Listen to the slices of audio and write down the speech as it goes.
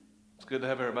good to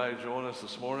have everybody join us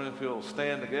this morning. If you'll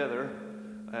stand together,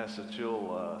 I ask that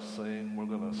you'll sing. We're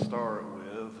going to start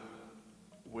with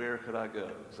Where Could I Go?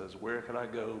 It says, where could I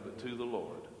go but to the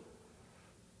Lord?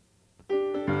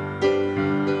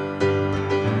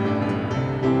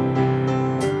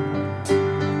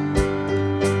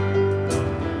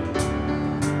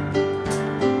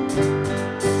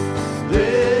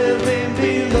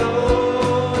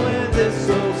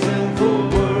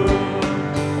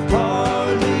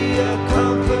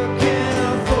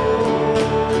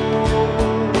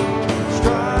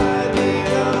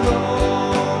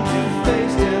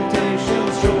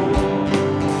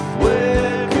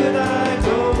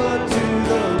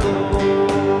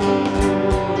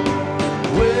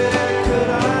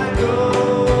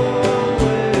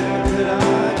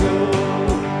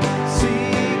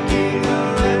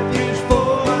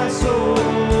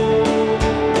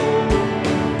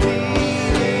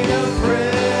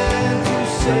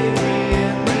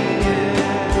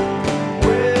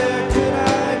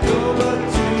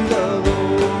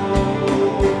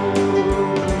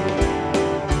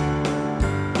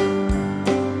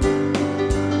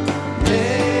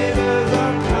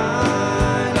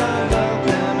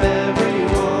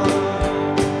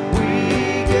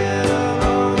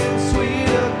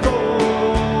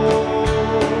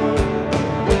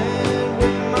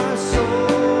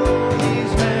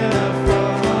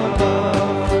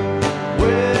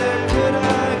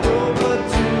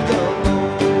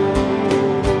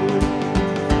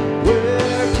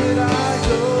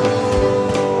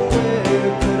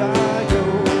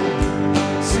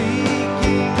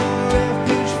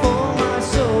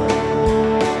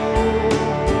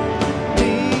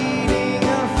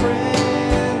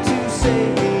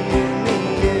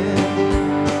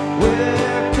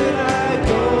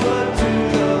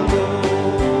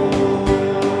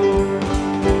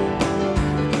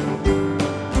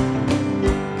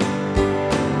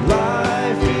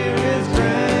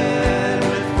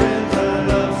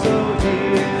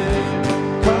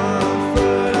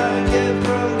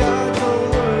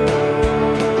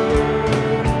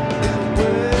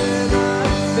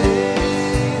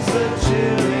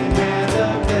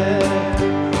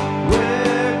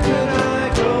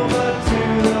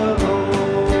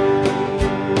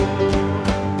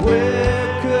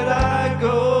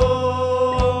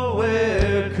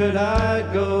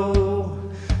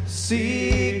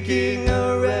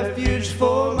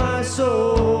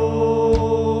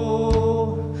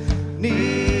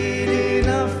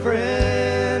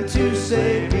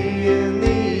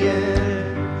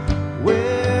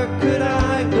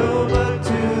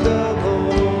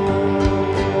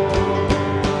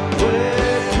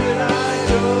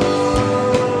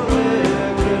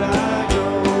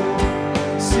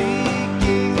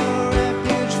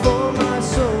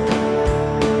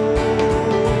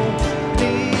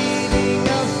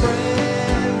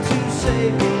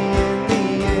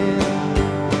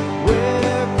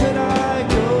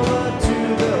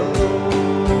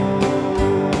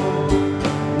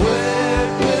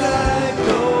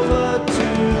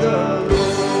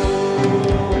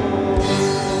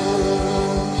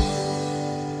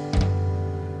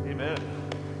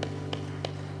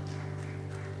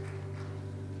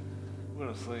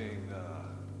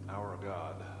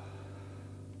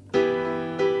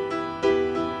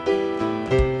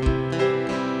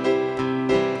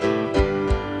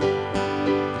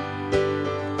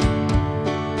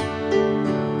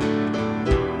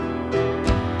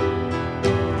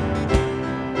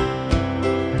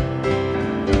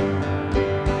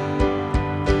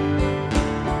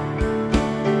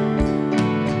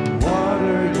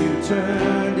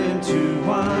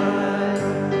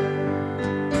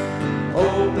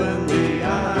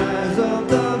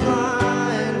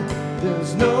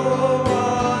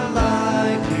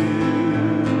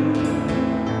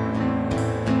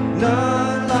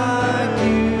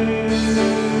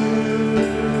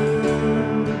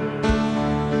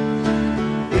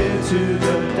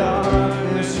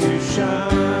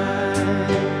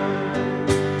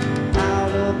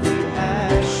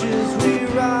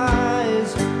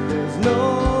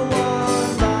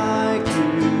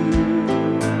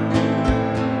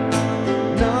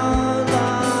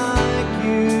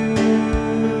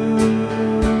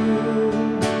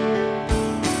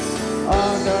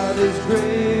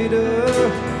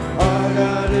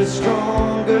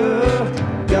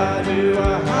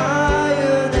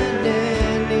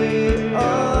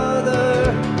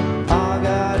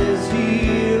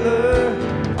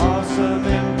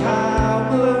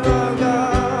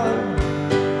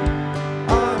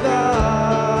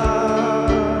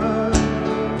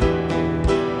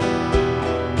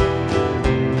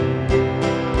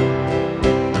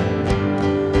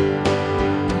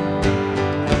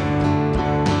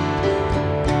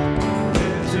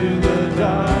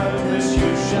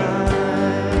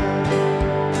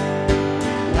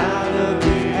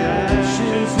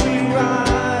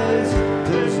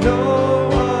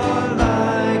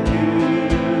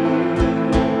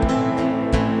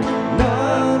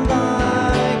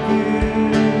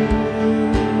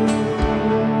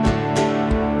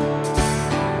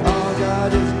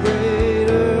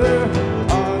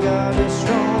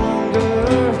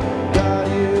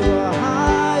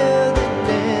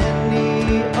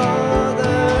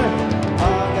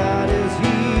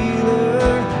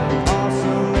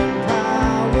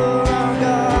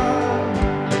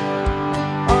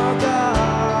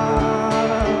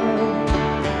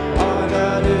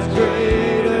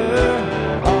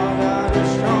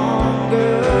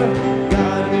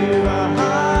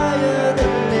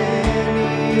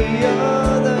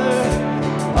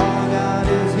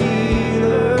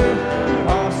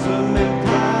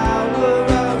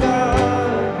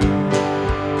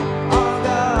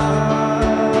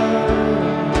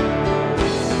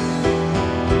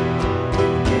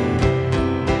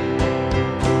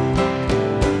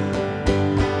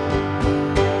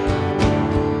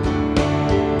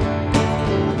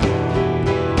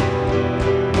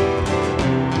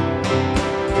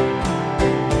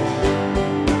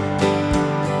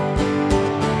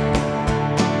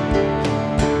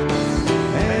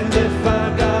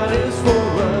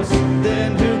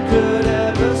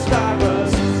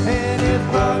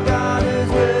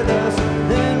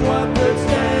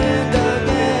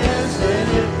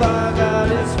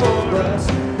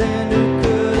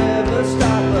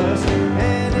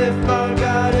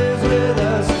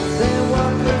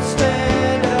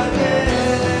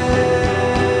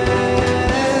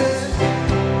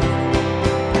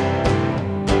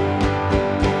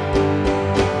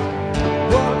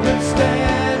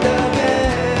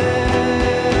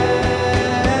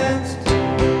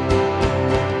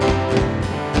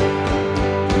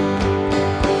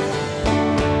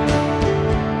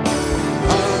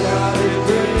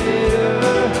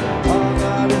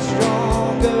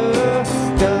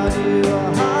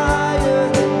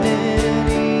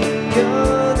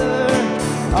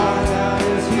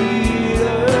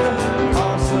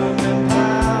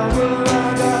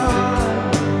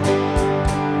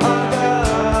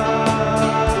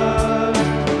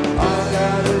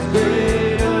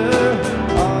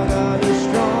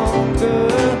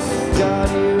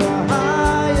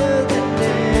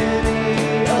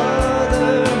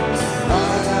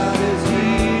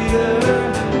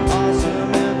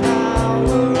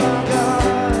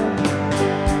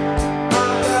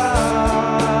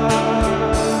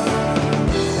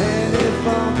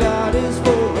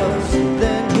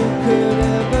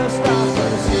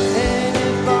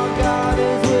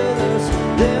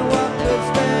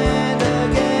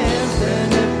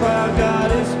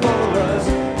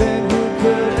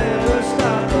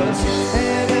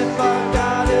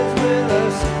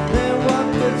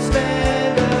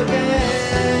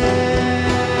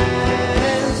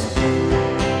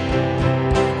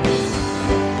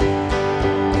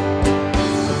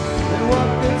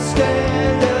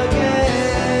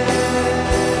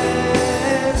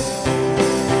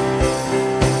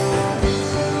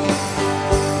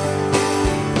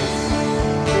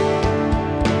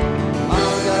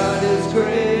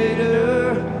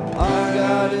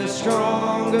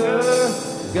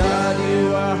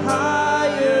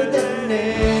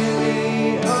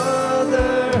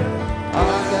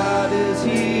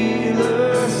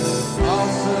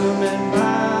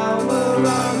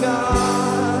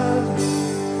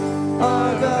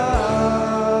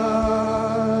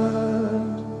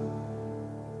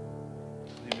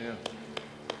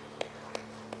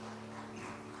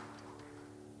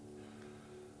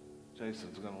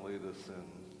 Jason's going to lead us in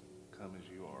Come As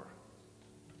You Are.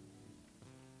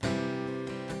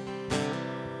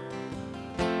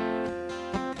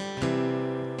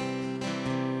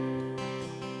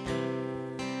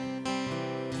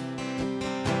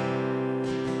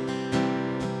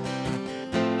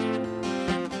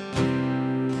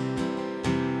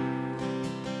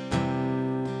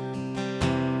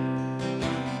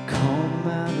 Come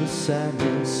out of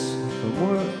sadness from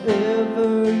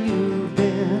wherever you've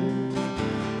been.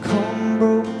 Come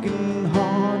broken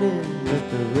hearted, let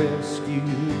the rescue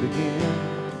begin.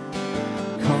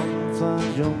 Come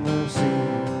find your mercy,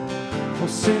 oh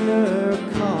sinner,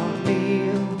 come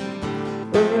kneel.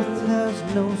 Earth has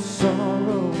no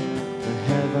sorrow that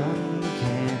heaven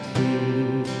can't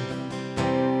heal.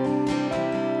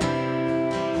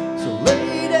 So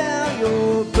lay down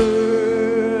your burdens,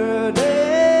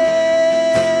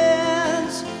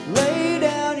 lay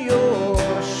down your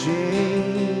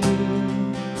shame.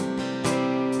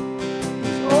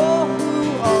 'Cause all who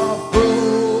are broken,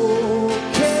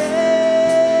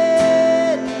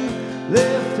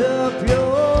 lift up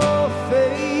your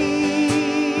face.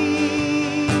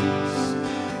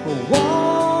 Oh,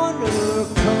 wanderer,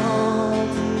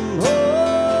 come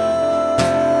home,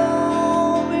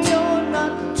 you're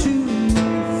not too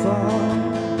far.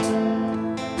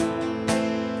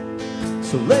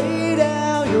 So lay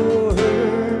down your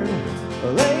hurt,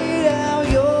 lay down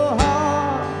your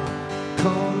heart,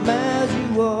 come as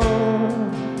you are.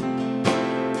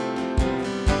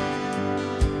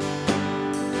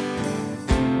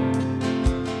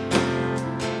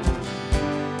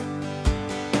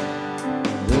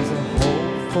 There's a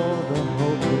hope for the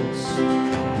hopeless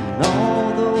and all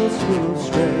those who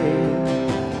stray.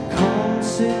 Come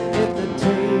sit at the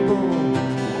table,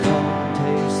 come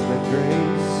taste the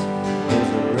grace.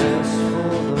 There's a rest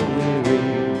for the weary,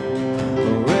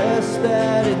 a rest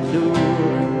that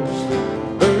endures.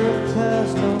 Earth has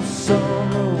no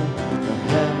sorrow that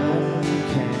heaven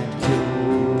can't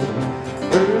cure.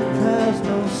 Earth has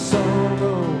no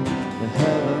sorrow that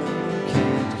heaven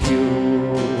can't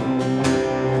cure.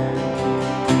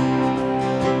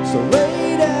 So lay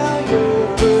down your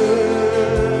burdens,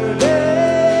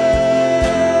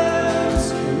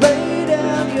 lay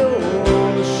down your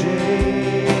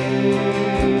shame.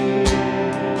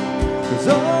 'Cause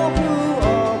all who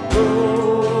are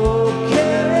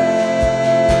broken,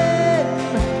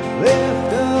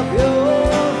 lift up your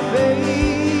face.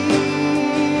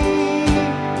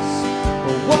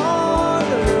 A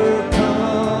wanderer,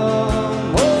 come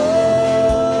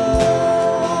home,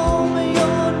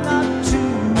 you're not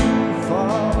too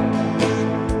far.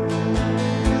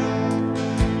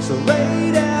 So lay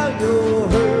down your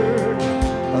hurt,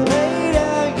 lay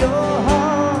down your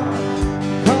heart,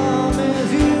 come as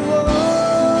you are,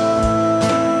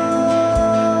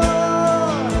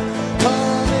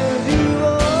 come as you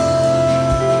are,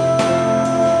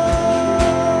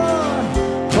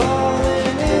 fall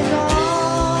in His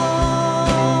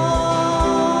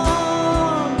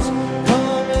arms,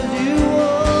 come as you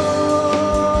are.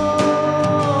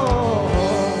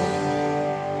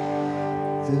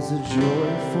 There's a joy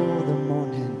for the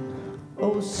morning,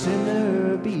 oh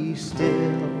sinner, be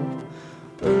still.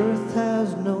 Earth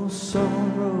has no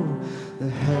sorrow that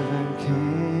heaven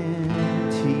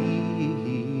can't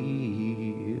heal.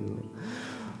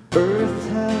 Earth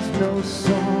has no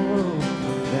sorrow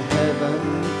that heaven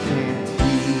can't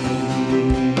heal.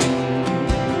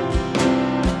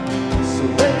 So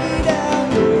lay down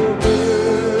your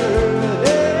burdens,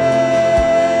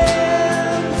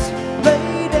 lay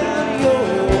down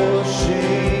your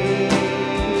shame.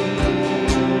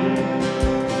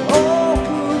 All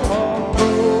who are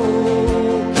broken,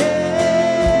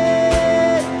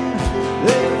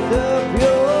 lift up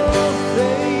your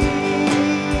face.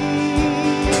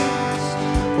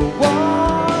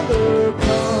 Wanderer,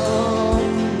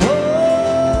 come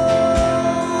home,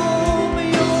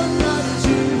 you're not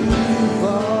too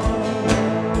far.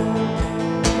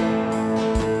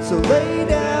 So lay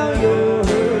down your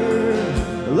hurt,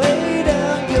 lay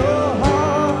down your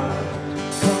heart,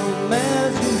 come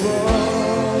as you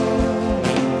are,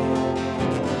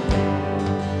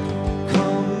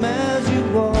 come as you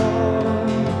are,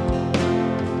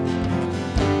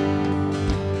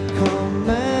 come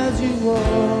as you are.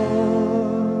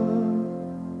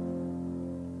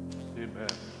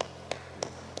 Amen.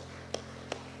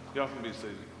 Y'all can be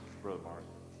seated, Brother Mark.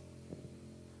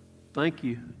 Thank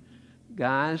you,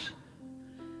 guys,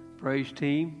 praise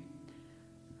team.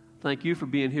 Thank you for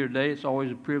being here today. It's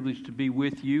always a privilege to be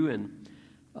with you, and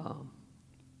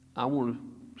I want to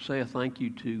say a thank you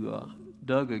to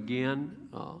Doug again.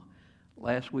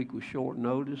 Last week was short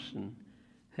notice, and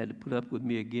had to put up with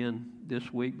me again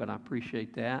this week, but I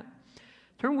appreciate that.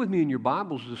 Turn with me in your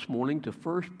Bibles this morning to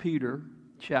 1 Peter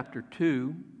chapter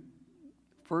 2.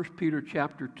 1 Peter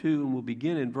chapter 2, and we'll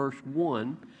begin in verse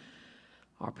 1.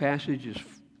 Our passage is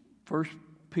 1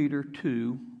 Peter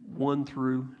 2, 1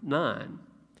 through 9.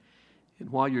 And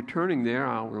while you're turning there,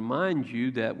 I'll remind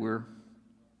you that we're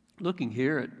looking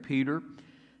here at Peter,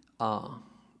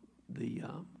 the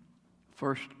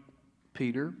First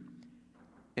Peter,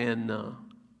 and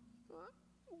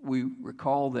we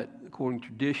recall that according to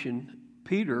tradition,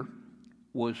 Peter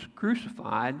was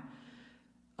crucified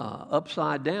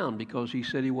upside down because he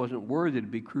said he wasn't worthy to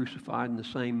be crucified in the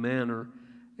same manner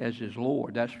as his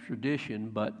Lord. That's tradition,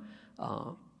 but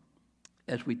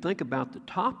as we think about the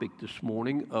topic this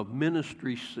morning of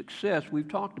ministry success, we've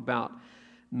talked about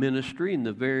ministry and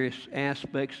the various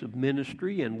aspects of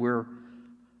ministry, and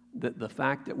the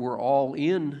fact that we're all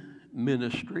in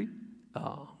ministry.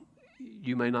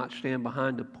 You may not stand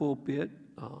behind a pulpit.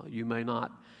 You may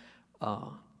not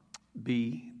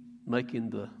be making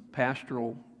the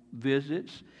pastoral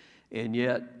visits, and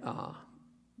yet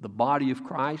the body of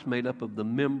Christ, made up of the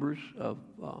members of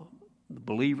the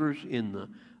believers in the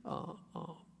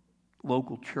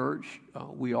local church,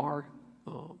 we are,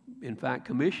 in fact,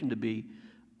 commissioned to be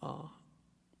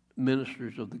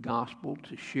ministers of the gospel,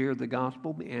 to share the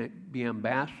gospel, be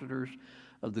ambassadors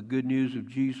of the good news of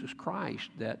Jesus Christ,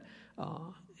 that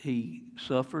he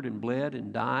suffered and bled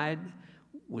and died,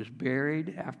 was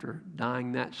buried after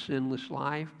dying that sinless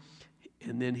life,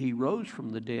 and then he rose from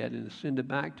the dead and ascended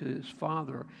back to his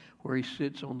Father, where he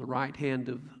sits on the right hand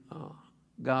of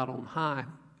God on high,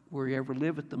 where he ever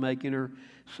liveth to make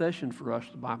intercession for us,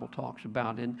 the Bible talks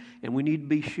about. And we need to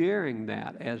be sharing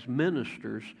that as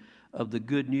ministers of the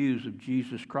good news of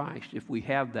Jesus Christ, if we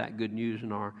have that good news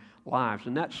in our lives.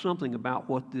 And that's something about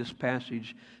what this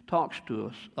passage talks to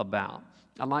us about.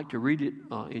 I'd like to read it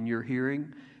in your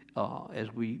hearing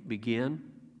as we begin.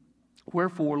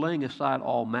 Wherefore, laying aside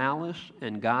all malice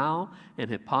and guile and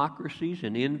hypocrisies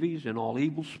and envies and all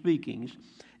evil speakings,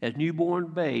 as newborn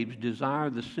babes desire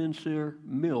the sincere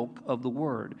milk of the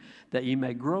word, that ye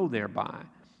may grow thereby.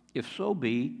 If so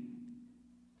be,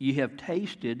 ye have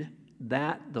tasted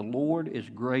that the Lord is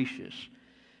gracious,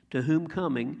 to whom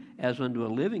coming as unto a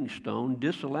living stone,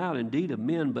 disallowed indeed of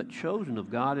men, but chosen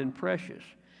of God and precious.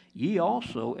 Ye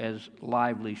also, as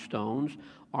lively stones,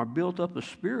 are built up a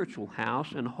spiritual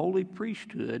house and holy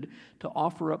priesthood, to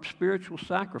offer up spiritual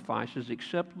sacrifices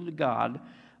acceptable to God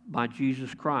by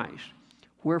Jesus Christ.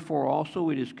 Wherefore also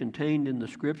it is contained in the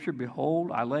Scripture,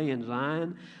 Behold, I lay in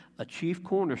Zion a chief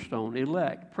cornerstone,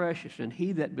 elect, precious, and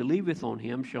he that believeth on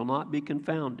him shall not be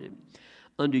confounded.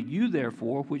 Unto you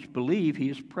therefore which believe he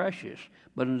is precious,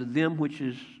 but unto them which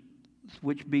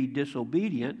be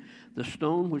disobedient, the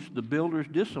stone which the builders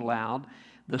disallowed,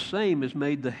 the same is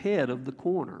made the head of the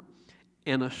corner,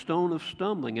 and a stone of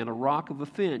stumbling, and a rock of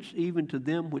offense, even to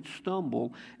them which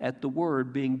stumble at the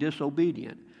word, being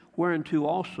disobedient, whereunto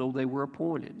also they were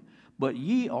appointed. But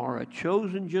ye are a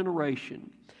chosen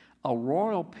generation, a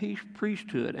royal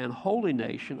priesthood, and holy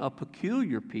nation, a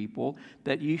peculiar people,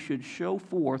 that ye should show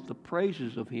forth the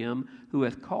praises of him who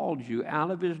hath called you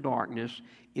out of his darkness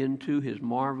into his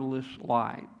marvelous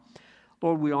light.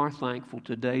 Lord, we are thankful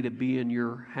today to be in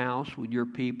your house with your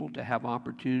people, to have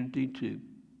opportunity to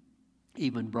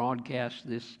even broadcast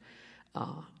this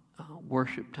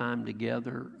worship time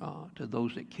together. To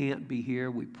those that can't be here,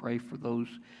 we pray for those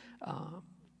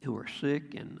who are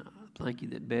sick, and thank you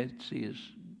that Betsy is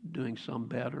doing some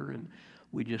better, and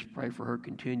we just pray for her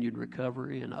continued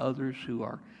recovery, and others who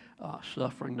are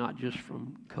suffering not just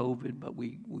from COVID, but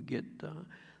we get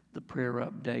the prayer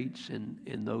updates,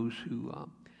 and those who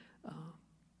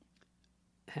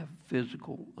have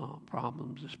physical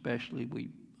problems especially. We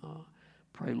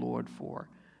pray, Lord, for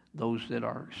those that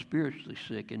are spiritually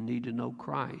sick and need to know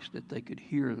Christ, that they could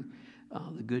hear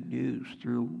the good news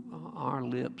through our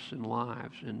lips and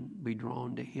lives and be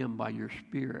drawn to him by your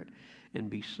Spirit and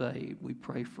be saved. We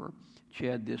pray for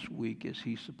Chad this week as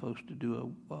he's supposed to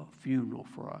do a funeral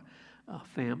for a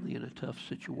family in a tough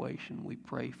situation. We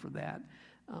pray for that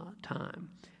time.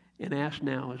 And ask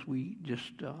now, as we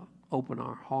just open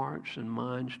our hearts and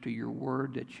minds to your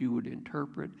word, that you would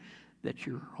interpret, that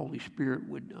your Holy Spirit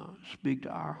would speak to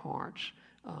our hearts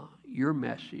your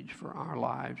message for our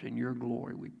lives and your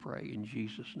glory, we pray in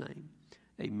Jesus' name.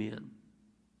 Amen.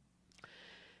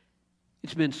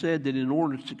 It's been said that in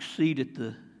order to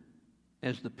succeed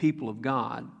as the people of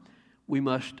God, we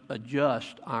must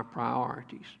adjust our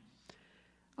priorities.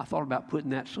 I thought about putting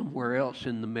that somewhere else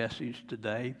in the message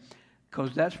today,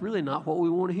 because that's really not what we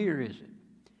want to hear, is it?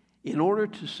 In order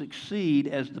to succeed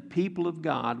as the people of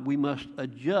God, we must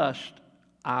adjust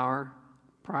our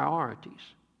priorities.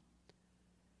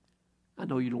 I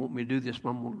know you don't want me to do this, but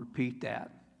I'm going to repeat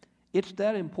that. It's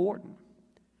that important.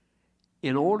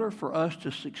 In order for us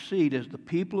to succeed as the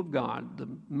people of God, the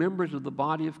members of the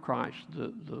body of Christ,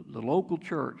 the local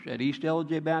church at East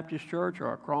LJ Baptist Church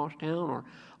or across town or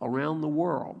around the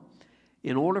world,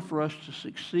 in order for us to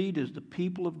succeed as the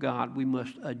people of God, we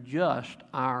must adjust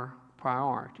our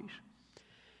priorities.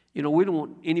 You know, we don't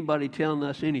want anybody telling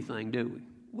us anything, do we?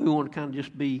 We want to kind of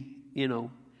just be,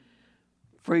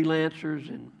 freelancers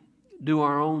and do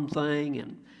our own thing.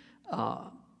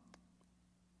 And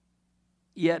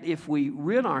yet, if we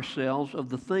rid ourselves of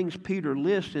the things Peter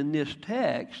lists in this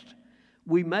text,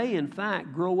 we may, in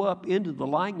fact, grow up into the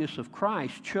likeness of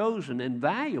Christ, chosen and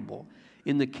valuable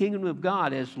in the kingdom of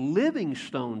God as living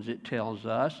stones, it tells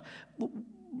us.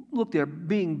 Look, they're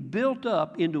being built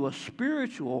up into a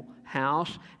spiritual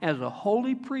house as a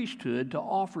holy priesthood to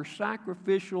offer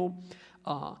sacrificial,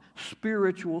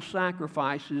 spiritual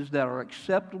sacrifices that are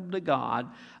acceptable to God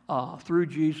through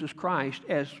Jesus Christ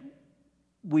as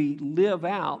we live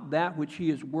out that which He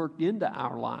has worked into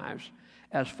our lives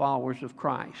as followers of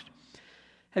Christ.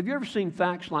 Have you ever seen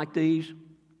facts like these?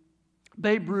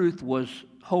 Babe Ruth was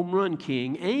home run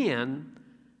king and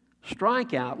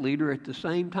strikeout leader at the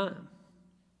same time.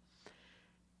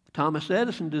 Thomas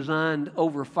Edison designed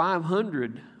over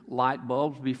 500 light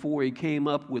bulbs before he came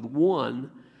up with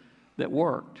one that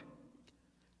worked.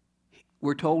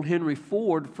 We're told Henry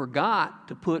Ford forgot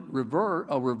to put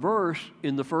a reverse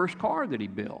in the first car that he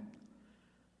built.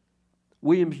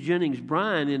 Williams Jennings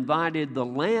Bryan invited the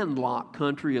landlocked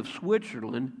country of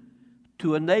Switzerland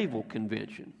to a naval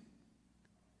convention.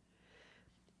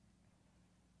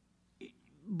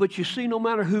 But you see, no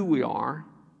matter who we are,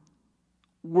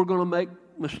 we're going to make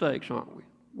mistakes, aren't we?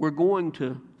 We're going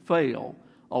to fail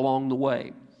along the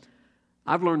way.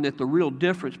 I've learned that the real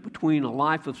difference between a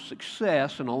life of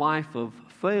success and a life of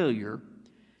failure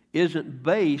isn't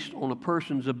based on a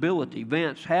person's ability.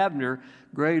 Vance Havner,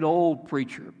 great old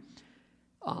preacher,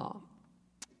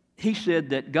 he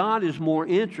said that God is more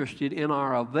interested in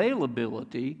our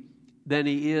availability than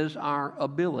He is our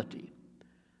ability.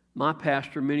 My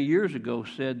pastor many years ago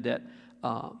said that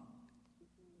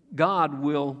God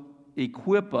will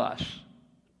equip us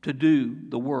to do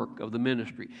the work of the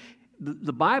ministry.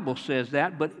 The Bible says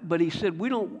that, but he said we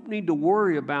don't need to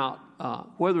worry about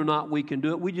whether or not we can do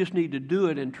it. We just need to do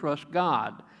it and trust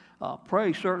God.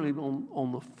 Pray certainly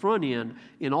on the front end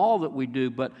in all that we do,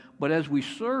 but as we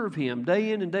serve Him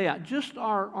day in and day out, just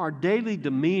our daily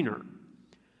demeanor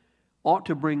ought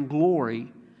to bring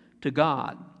glory to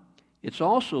God. It's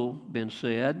also been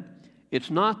said,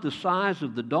 it's not the size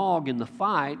of the dog in the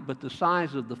fight, but the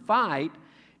size of the fight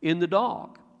in the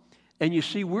dog. And you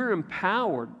see, we're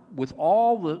empowered with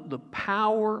all the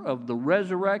power of the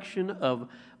resurrection of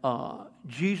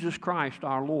Jesus Christ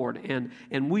our Lord.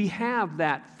 And we have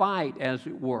that fight, as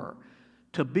it were,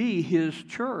 to be His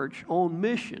church on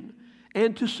mission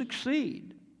and to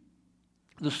succeed.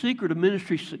 The secret of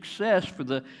ministry success for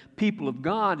the people of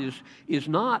God is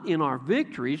not in our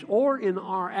victories or in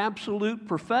our absolute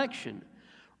perfection.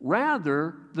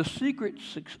 Rather, the secret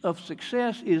of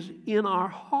success is in our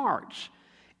hearts.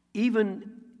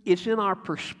 Even it's in our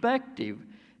perspective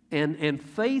and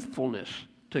faithfulness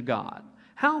to God.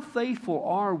 How faithful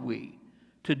are we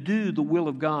to do the will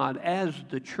of God as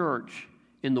the church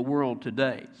in the world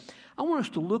today? I want us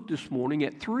to look this morning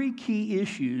at three key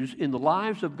issues in the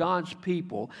lives of God's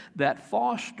people that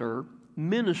foster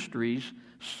ministry's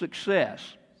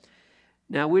success.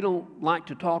 Now, we don't like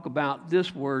to talk about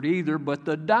this word either, but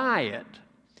the diet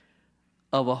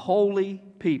of a holy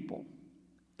people,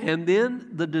 and then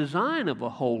the design of a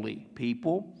holy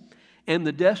people, and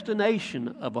the destination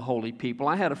of a holy people.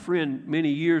 I had a friend many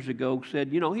years ago who said,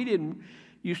 he didn't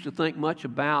used to think much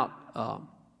about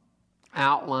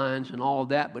outlines and all of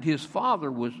that, but his father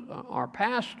was our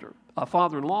pastor.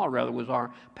 Father-in-law, rather, was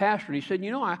our pastor. And he said,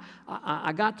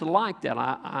 I got to like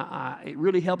that. It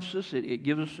really helps us. It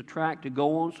gives us a track to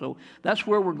go on. So that's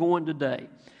where we're going today.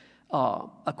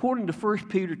 According to 1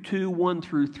 Peter 2, 1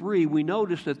 through 3, we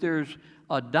notice that there's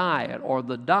a diet, or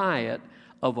the diet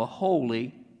of a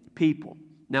holy people.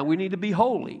 Now, we need to be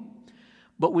holy,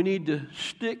 but we need to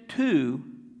stick to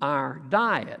our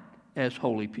diet as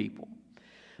holy people.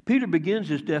 Peter begins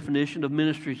his definition of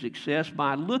ministry success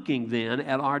by looking then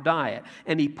at our diet.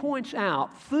 And he points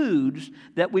out foods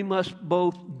that we must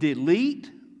both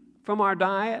delete from our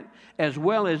diet as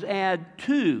well as add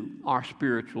to our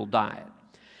spiritual diet.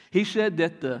 He said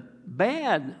that the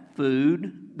bad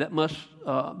food that must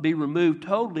be removed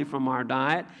totally from our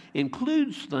diet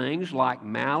includes things like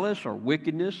malice or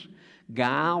wickedness,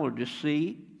 guile or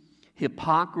deceit,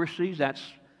 hypocrisies, that's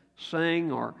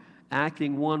saying or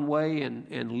acting one way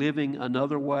and living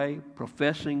another way,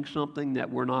 professing something that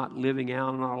we're not living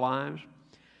out in our lives,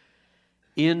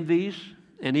 envies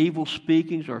and evil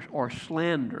speakings or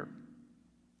slander.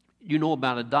 You know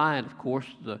about a diet, of course.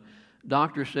 The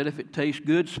doctor said if it tastes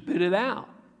good, spit it out.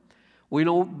 We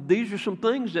know these are some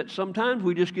things that sometimes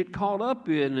we just get caught up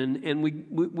in, and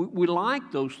we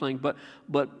like those things.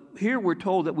 But here we're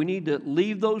told that we need to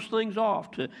leave those things off,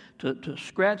 to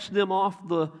scratch them off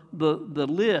the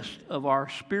list of our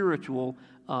spiritual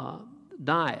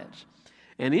diets.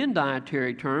 And in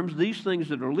dietary terms, these things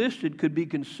that are listed could be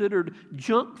considered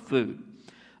junk food.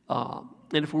 And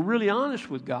if we're really honest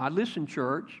with God, listen,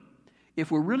 church,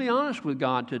 if we're really honest with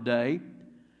God today,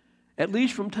 at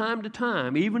least from time to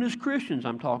time, even as Christians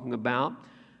I'm talking about,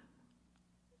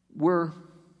 we're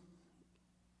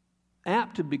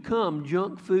apt to become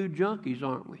junk food junkies,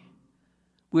 aren't we?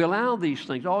 We allow these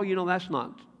things. Oh, that's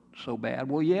not so bad.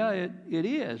 Well, yeah, it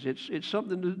is. It's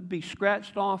something to be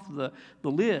scratched off the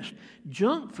list.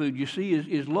 Junk food, you see,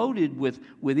 is loaded with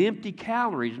empty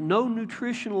calories, no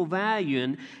nutritional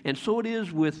value, and so it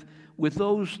is with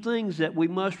those things that we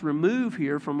must remove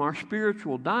here from our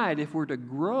spiritual diet if we're to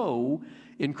grow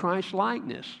in Christ's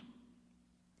likeness.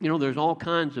 There's all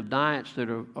kinds of diets that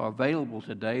are available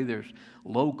today. There's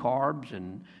low carbs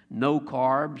and no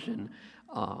carbs, and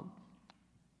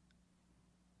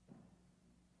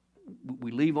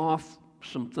we leave off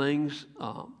some things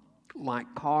like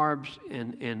carbs,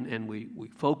 and we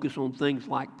focus on things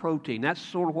like protein. That's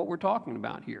sort of what we're talking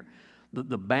about here.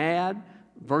 The bad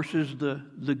versus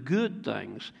the good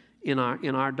things in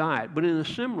our diet. But in a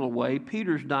similar way,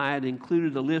 Peter's diet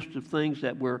included a list of things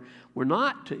that we're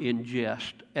not to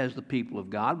ingest as the people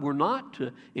of God. We're not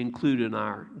to include in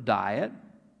our diet.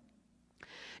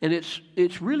 And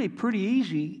it's really pretty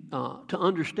easy to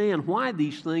understand why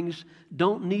these things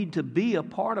don't need to be a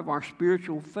part of our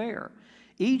spiritual fare.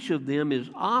 Each of them is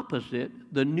opposite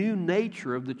the new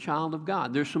nature of the child of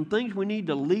God. There's some things we need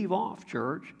to leave off,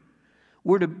 church.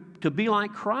 We're to be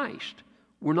like Christ.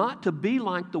 We're not to be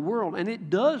like the world. And it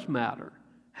does matter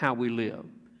how we live,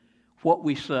 what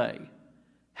we say,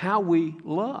 how we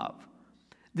love.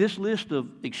 This list of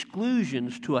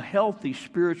exclusions to a healthy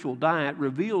spiritual diet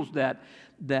reveals that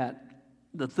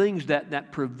the things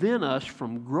that prevent us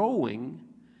from growing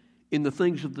in the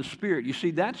things of the Spirit. You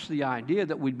see, that's the idea,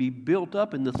 that we'd be built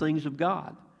up in the things of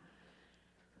God.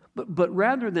 But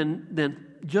rather than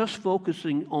just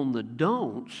focusing on the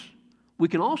don'ts, we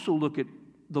can also look at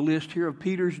the list here of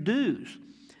Peter's do's.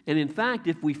 And in fact,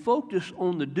 if we focus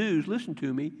on the do's, listen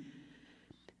to me,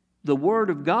 the Word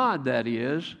of God, that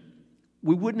is,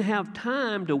 we wouldn't have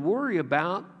time to worry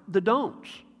about the don'ts.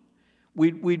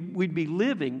 We'd be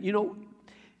living.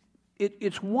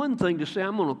 It's one thing to say,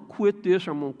 I'm going to quit this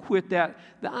or I'm going to quit that.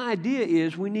 The idea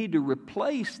is we need to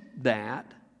replace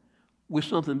that with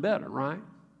something better, right?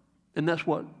 And that's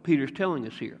what Peter's telling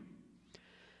us here.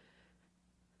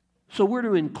 So we're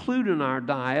to include in our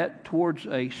diet towards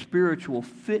a spiritual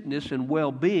fitness and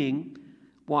well-being,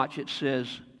 watch, it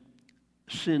says,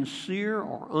 sincere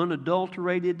or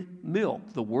unadulterated milk,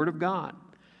 the Word of God.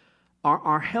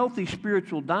 Our healthy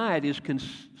spiritual diet is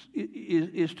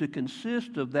to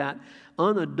consist of that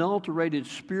unadulterated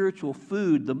spiritual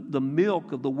food, the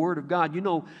milk of the Word of God.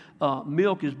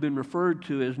 Milk has been referred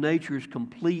to as nature's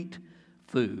complete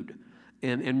food.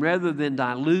 And rather than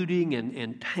diluting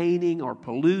and tainting or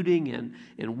polluting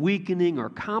and weakening or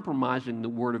compromising the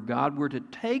Word of God, we're to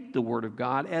take the Word of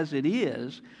God as it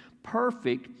is,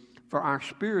 perfect for our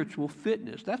spiritual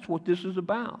fitness. That's what this is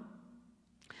about.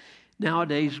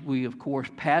 Nowadays, we, of course,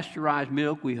 pasteurize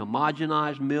milk, we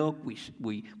homogenize milk,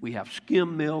 we have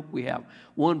skim milk, we have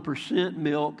 1%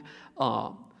 milk,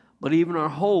 but even our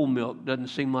whole milk doesn't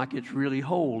seem like it's really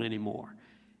whole anymore.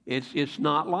 It's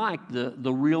not like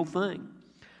the real thing.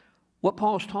 What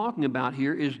Paul's talking about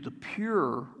here is the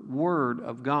pure Word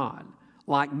of God,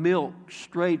 like milk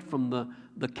straight from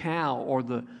the cow or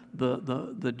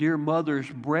the dear mother's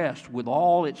breast, with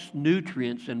all its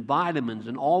nutrients and vitamins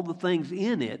and all the things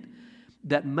in it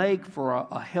that make for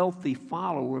a healthy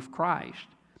follower of Christ.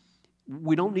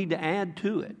 We don't need to add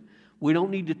to it. We don't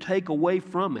need to take away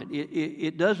from it.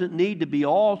 It doesn't need to be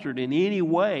altered in any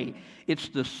way. It's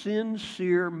the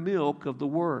sincere milk of the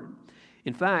Word.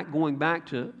 In fact, going back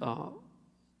to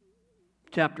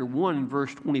chapter 1,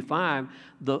 verse 25,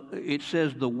 it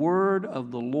says, "The word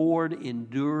of the Lord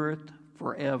endureth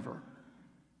forever."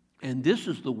 And this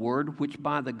is the word which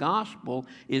by the gospel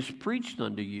is preached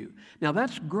unto you. Now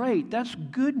that's great. That's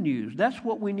good news. That's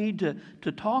what we need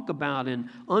to talk about and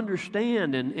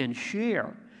understand and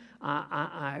share.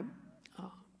 I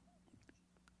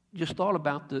just thought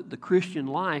about the Christian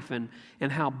life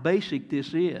and how basic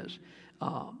this is.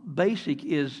 Basic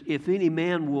is, if any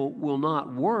man will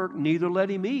not work, neither let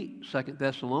him eat, 2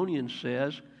 Thessalonians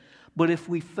says. But if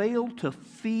we fail to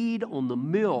feed on the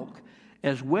milk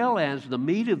as well as the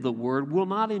meat of the word, we'll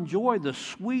not enjoy the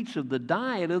sweets of the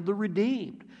diet of the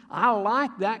redeemed. I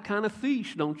like that kind of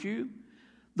feast, don't you?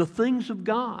 The things of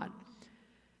God.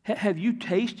 Have you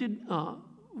tasted,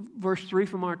 verse 3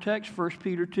 from our text, 1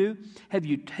 Peter 2, have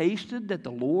you tasted that the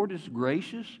Lord is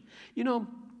gracious? You know,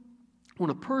 when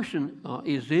a person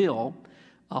is ill,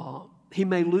 he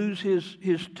may lose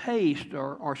his taste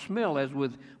or smell, as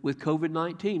with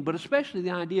COVID-19. But especially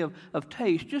the idea of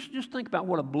taste, just think about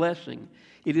what a blessing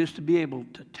it is to be able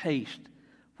to taste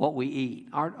what we eat.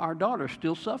 Our daughter's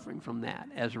still suffering from that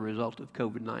as a result of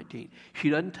COVID-19. She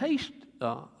doesn't taste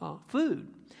food.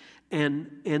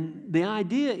 And the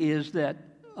idea is that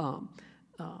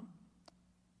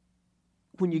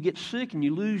when you get sick and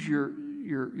you lose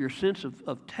your sense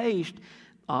of taste,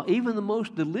 even the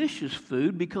most delicious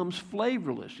food becomes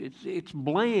flavorless. It's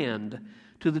bland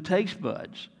to the taste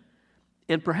buds.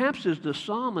 And perhaps as the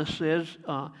psalmist says,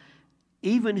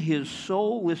 even his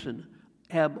soul, listen,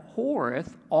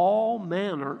 abhorreth all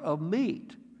manner of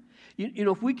meat. You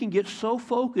know, if we can get so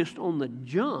focused on the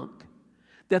junk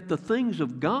that the things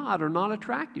of God are not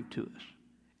attractive to us.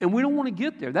 And we don't want to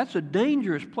get there. That's a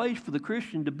dangerous place for the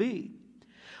Christian to be.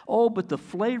 Oh, but the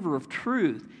flavor of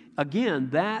truth, again,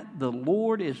 that the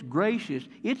Lord is gracious,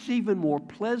 it's even more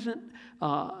pleasant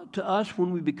to us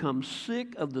when we become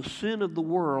sick of the sin of the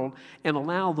world and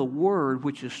allow the word,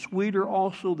 which is sweeter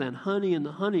also than honey in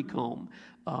the honeycomb,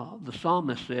 the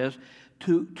psalmist says,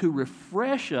 to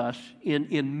refresh us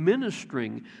in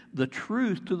ministering the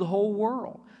truth to the whole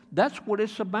world. That's what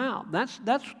it's about. That's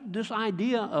this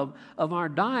idea of our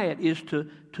diet is to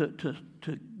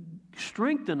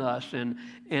strengthen us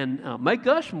and make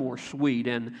us more sweet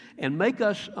and make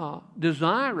us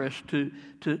desirous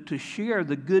to share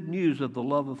the good news of the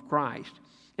love of Christ.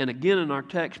 And again in our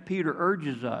text, Peter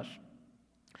urges us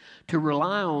to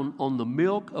rely on the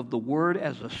milk of the Word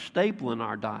as a staple in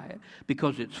our diet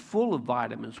because it's full of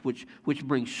vitamins which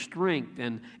bring strength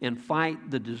and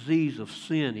fight the disease of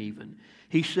sin even.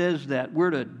 He says that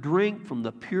we're to drink from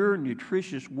the pure,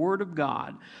 nutritious Word of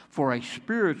God for a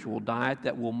spiritual diet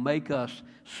that will make us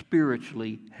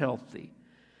spiritually healthy.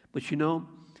 But you know,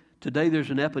 today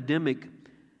there's an epidemic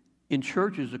in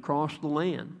churches across the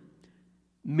land.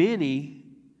 Many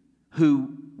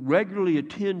who regularly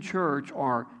attend church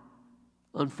are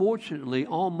unfortunately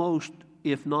almost,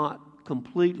 if not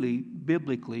completely,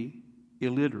 biblically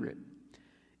illiterate.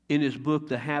 In his book,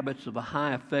 The Habits of a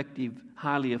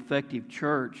Highly Effective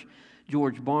Church,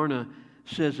 George Barna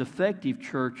says effective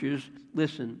churches,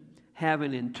 listen, have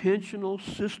an intentional,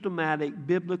 systematic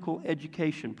biblical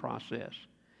education process.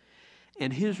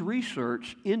 And his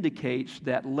research indicates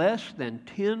that less than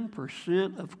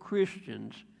 10% of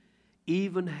Christians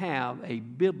even have a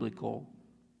biblical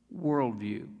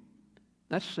worldview.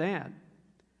 That's sad.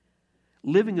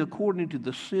 Living according to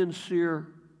the sincere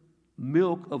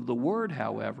milk of the Word,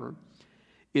 however,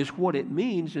 is what it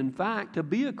means, in fact, to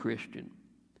be a Christian.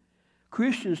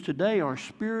 Christians today are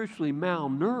spiritually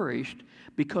malnourished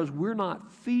because we're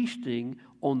not feasting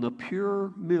on the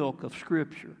pure milk of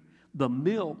Scripture. The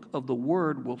milk of the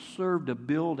Word will serve to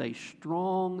build a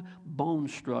strong bone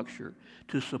structure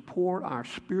to support our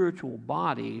spiritual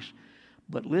bodies.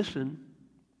 But listen,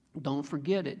 don't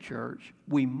forget it, church.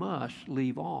 We must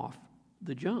leave off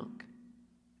the junk.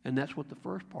 And that's what the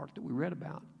first part that we read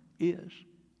about is.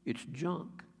 It's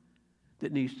junk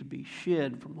that needs to be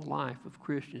shed from the life of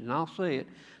Christians. And I'll say it,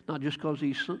 not just because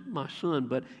he's my son,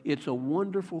 but it's a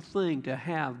wonderful thing to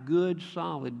have good,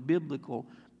 solid, biblical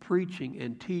preaching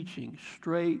and teaching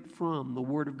straight from the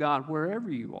Word of God wherever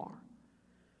you are.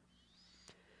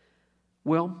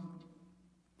 Well,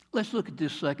 let's look at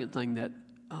this second thing that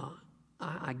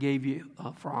I gave you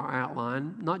for our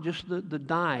outline, not just the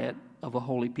diet of a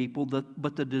holy people,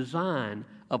 but the design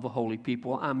of a holy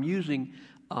people. I'm using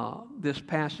this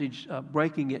passage,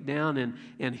 breaking it down,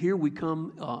 and here we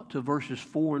come to verses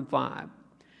 4 and 5.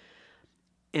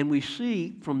 And we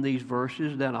see from these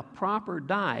verses that a proper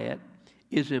diet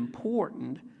is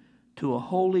important to a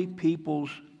holy people's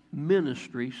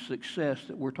ministry success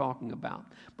that we're talking about.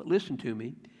 But listen to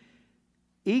me,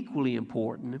 equally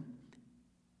important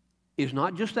is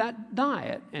not just that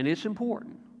diet, and it's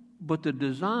important. but the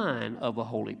design of a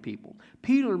holy people.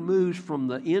 Peter moves from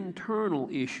the internal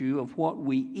issue of what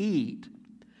we eat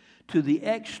to the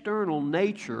external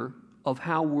nature of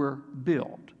how we're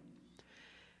built.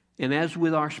 And as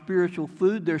with our spiritual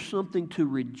food, there's something to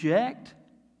reject,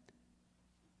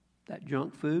 that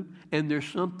junk food, and there's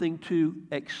something to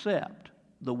accept,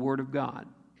 the Word of God.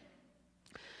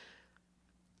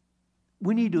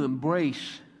 We need to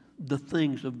embrace the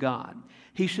things of God.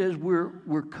 He says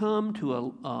we're come to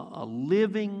a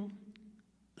living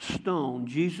stone,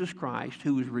 Jesus Christ,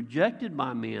 who was rejected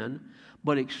by men,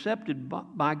 but accepted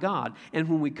by God. And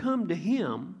when we come to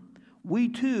Him, we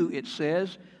too, it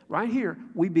says, right here,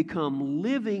 we become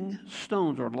living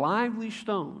stones or lively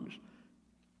stones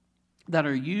that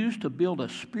are used to build a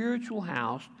spiritual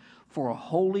house for a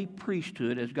holy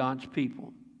priesthood as God's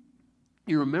people.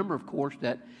 You remember, of course,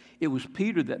 that it was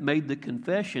Peter that made the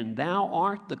confession, "Thou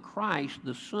art the Christ,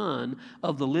 the Son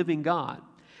of the living God."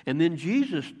 And then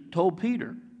Jesus told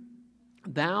Peter,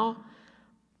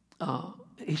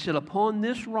 he said, "Upon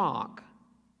this rock,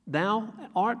 thou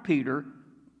art Peter,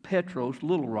 Petros,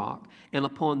 little rock, and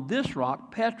upon this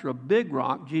rock, Petra, big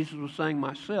rock," Jesus was saying,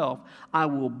 "myself, I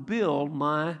will build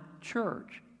my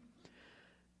church."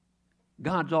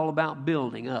 God's all about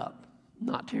building up,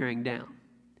 not tearing down.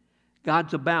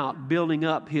 God's about building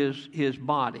up his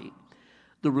body.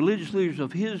 The religious leaders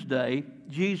of his day,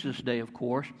 Jesus' day, of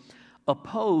course,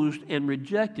 opposed and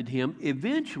rejected him,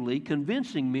 eventually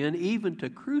convincing men even to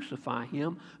crucify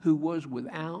him who was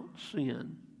without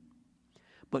sin.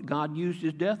 But God used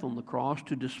his death on the cross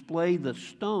to display the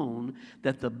stone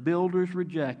that the builders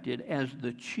rejected as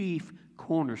the chief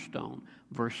cornerstone,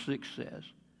 verse 6 says.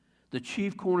 The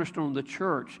chief cornerstone of the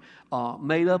church,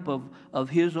 made up of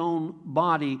his own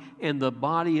body and the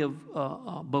body of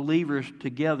believers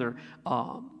together,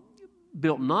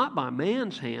 built not by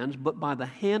man's hands, but by the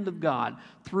hand of God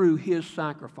through his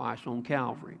sacrifice on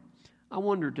Calvary. I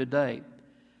wonder today,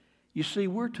 you see,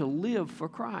 we're to live for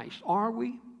Christ, are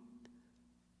we?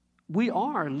 We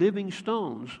are living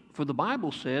stones, for the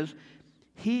Bible says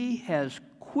He has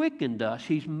quickened us.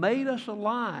 He's made us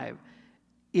alive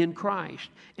in Christ.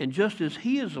 And just as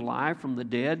He is alive from the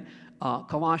dead,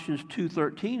 Colossians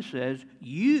 2:13 says,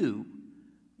 you,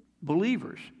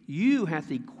 believers, you hath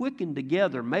He quickened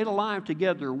together, made alive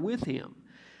together with Him.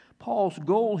 Paul's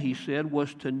goal, he said,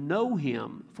 was to know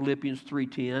Him, Philippians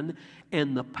 3:10,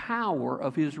 and the power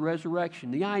of His resurrection.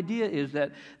 The idea is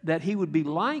that he would be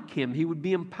like Him. He would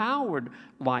be empowered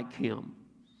like Him.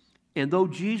 And though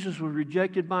Jesus was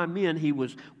rejected by men, He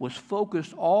was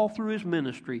focused all through His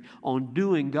ministry on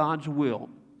doing God's will.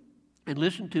 And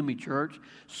listen to me, church,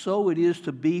 so it is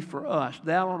to be for us.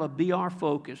 That ought to be our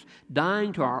focus,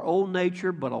 dying to our old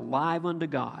nature, but alive unto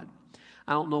God.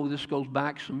 I don't know, this goes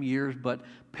back some years, but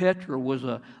Petra was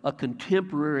a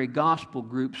contemporary gospel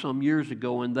group some years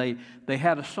ago, and they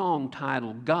had a song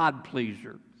titled God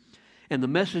Pleaser. And the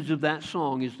message of that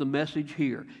song is the message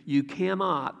here. You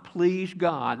cannot please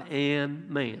God and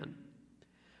man.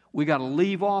 We got to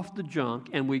leave off the junk,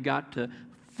 and we got to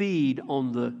feed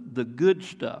on the good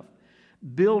stuff.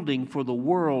 Building for the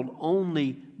world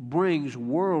only brings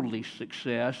worldly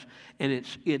success, and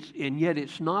yet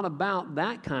it's not about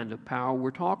that kind of power we're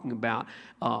talking about.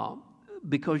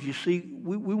 Because you see,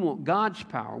 we want God's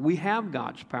power. We have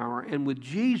God's power, and with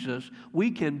Jesus,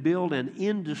 we can build an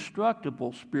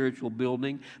indestructible spiritual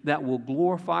building that will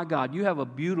glorify God. You have a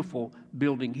beautiful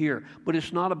building here, but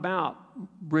it's not about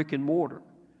brick and mortar.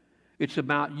 It's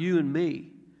about you and me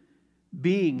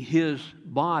being His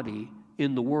body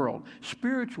in the world.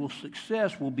 Spiritual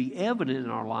success will be evident in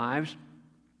our lives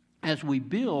as we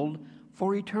build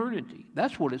for eternity.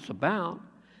 That's what it's about.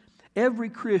 Every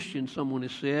Christian, someone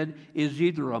has said, is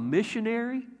either a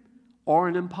missionary or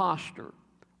an imposter.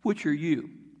 Which are you?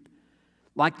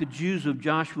 Like the Jews of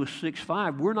Joshua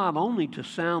 6:5, we're not only to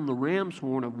sound the ram's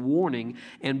horn of warning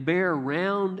and bear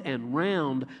round and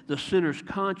round the sinner's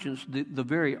conscience, the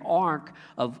very ark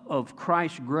of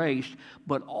Christ's grace,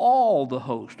 but all the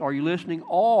host. Are you listening?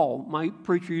 All, my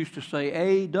preacher used to say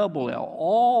A-double-L,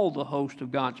 all the host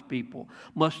of God's people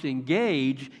must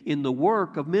engage in the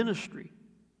work of ministry.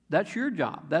 That's your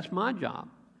job. That's my job.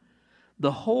 The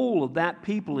whole of that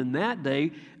people in that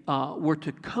day were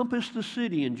to compass the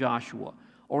city in Joshua,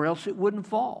 or else it wouldn't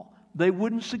fall. They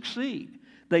wouldn't succeed.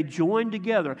 They joined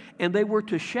together, and they were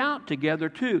to shout together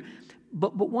too.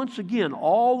 But once again,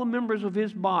 all the members of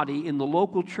His body in the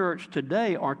local church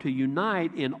today are to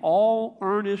unite in all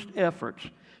earnest efforts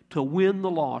to win the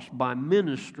lost by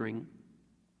ministering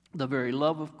the very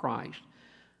love of Christ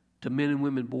to men and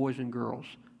women, boys and girls,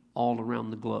 all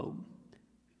around the globe.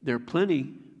 There are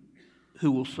plenty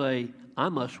who will say, I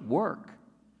must work.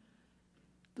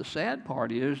 The sad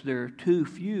part is there are too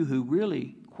few who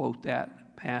really quote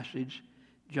that passage,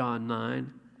 John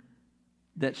 9,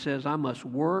 that says, I must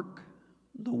work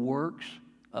the works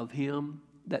of him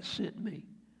that sent me.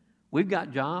 We've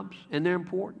got jobs, and they're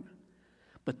important.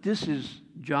 But this is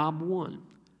job one.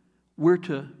 We're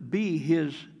to be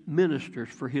his ministers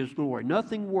for his glory.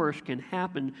 Nothing worse can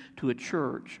happen to a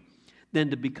church than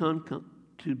to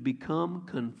become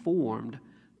conformed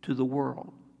to the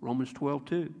world. Romans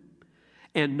 12:2.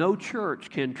 And no church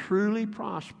can truly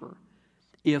prosper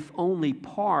if only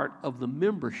part of the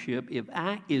membership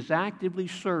is actively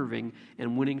serving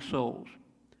and winning souls.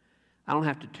 I don't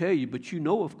have to tell you, but you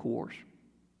know, of course,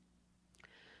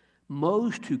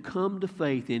 most who come to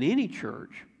faith in any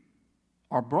church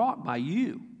are brought by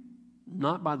you,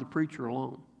 not by the preacher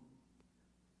alone.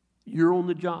 You're on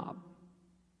the job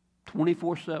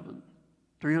 24/7,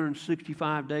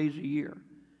 365 days a year.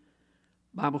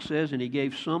 The Bible says, and he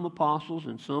gave some apostles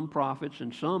and some prophets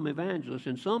and some evangelists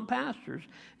and some pastors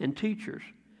and teachers.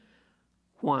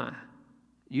 Why?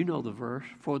 You know the verse.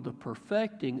 For the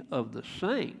perfecting of the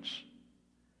saints,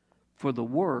 for the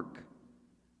work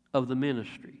of the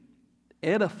ministry,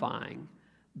 edifying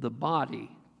the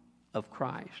body of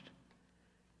Christ.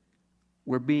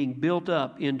 We're being built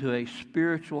up into a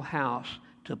spiritual house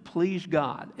to please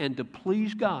God. And to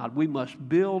please God, we must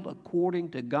build according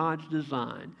to God's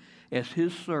design as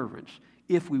his servants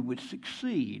if we would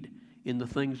succeed in the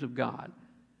things of God.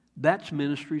 That's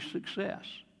ministry success.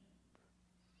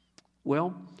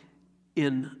 Well,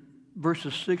 in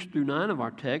verses 6 through 9 of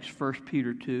our text, 1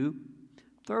 Peter 2,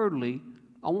 thirdly,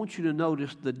 I want you to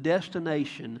notice the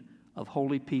destination of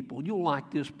holy people. You'll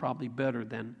like this probably better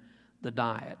than the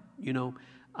diet. You know,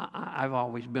 I've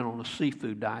always been on a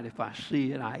seafood diet. If I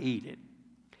see it, I eat it.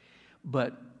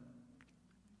 But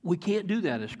we can't do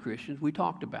that as Christians. We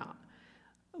talked about.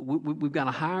 We've got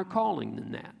a higher calling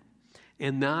than that.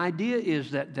 And the idea is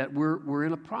that we're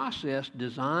in a process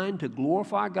designed to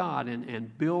glorify God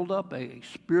and build up a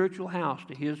spiritual house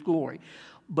to his glory.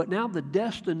 But now the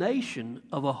destination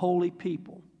of a holy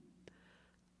people.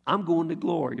 I'm going to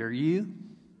glory. Are you?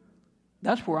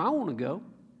 That's where I want to go.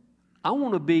 I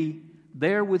want to be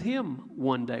there with him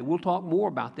one day. We'll talk more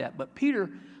about that. But Peter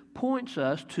points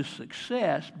us to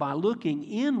success by looking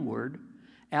inward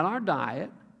at our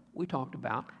diet, we talked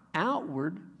about,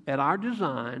 outward at our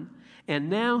design, and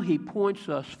now he points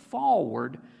us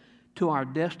forward to our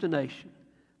destination.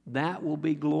 That will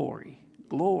be glory.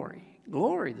 Glory.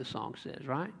 Glory, the song says,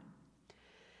 right?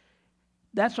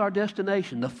 That's our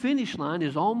destination. The finish line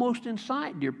is almost in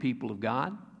sight, dear people of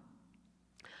God.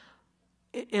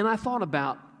 And I thought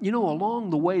about, you know, along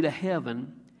the way to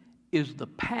heaven is the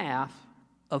path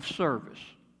of service.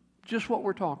 Just what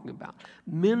we're talking about.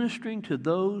 Ministering to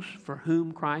those for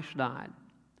whom Christ died.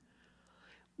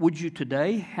 Would you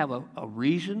today have a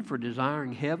reason for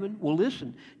desiring heaven? Well,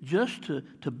 listen, just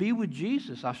to be with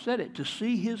Jesus, I've said it, to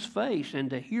see his face and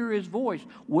to hear his voice.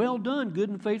 Well done, good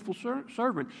and faithful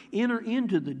servant. Enter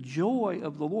into the joy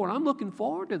of the Lord. I'm looking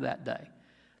forward to that day.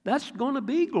 That's going to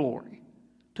be glory,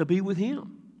 to be with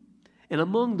him. And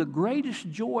among the greatest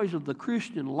joys of the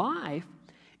Christian life,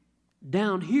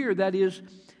 down here, that is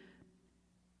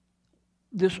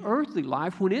this earthly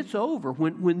life, when it's over,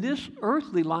 when this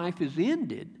earthly life is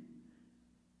ended,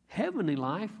 heavenly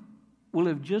life will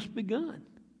have just begun.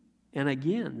 And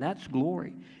again, that's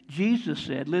glory. Jesus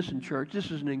said, listen, church,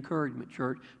 this is an encouragement,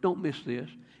 church. Don't miss this.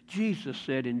 Jesus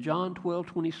said in John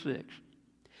 12:26,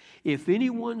 if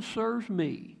anyone serves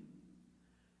me,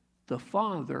 the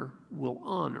Father will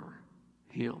honor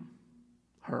him,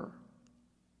 her.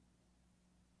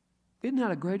 Isn't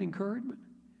that a great encouragement?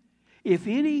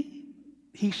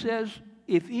 He says,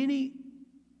 if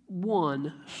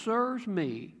anyone serves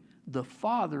me, the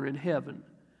Father in heaven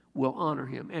will honor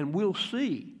him, and we'll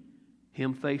see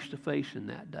him face to face in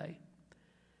that day.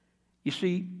 You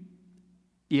see,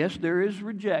 yes, there is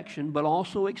rejection, but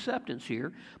also acceptance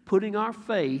here. Putting our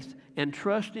faith and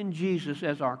trust in Jesus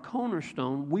as our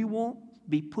cornerstone, we won't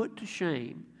be put to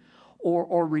shame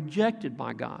or rejected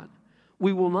by God.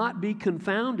 We will not be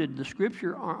confounded. The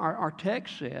scripture, our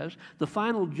text says, the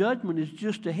final judgment is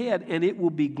just ahead, and it will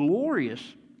be glorious,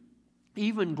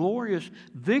 even glorious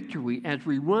victory as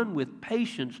we run with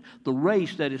patience the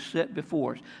race that is set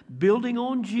before us. Building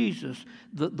on Jesus,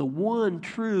 the one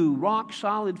true,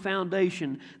 rock-solid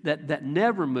foundation that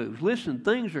never moves. Listen,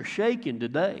 things are shaking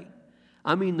today.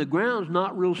 I mean, the ground's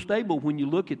not real stable when you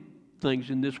look at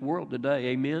things in this world today.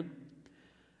 Amen?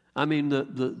 I mean,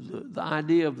 the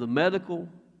idea of the medical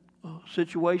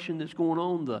situation that's going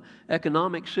on, the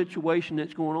economic situation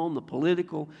that's going on, the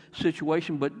political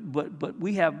situation, but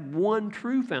we have one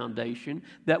true foundation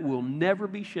that will never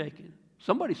be shaken.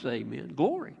 Somebody say amen.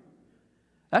 Glory.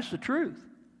 That's the truth.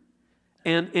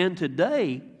 And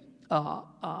today,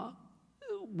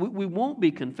 we won't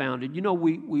be confounded. You know,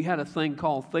 we had a thing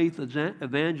called faith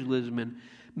evangelism in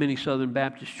many Southern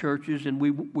Baptist churches, and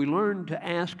we learned to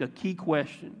ask a key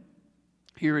question.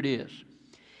 Here it is.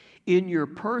 In your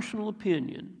personal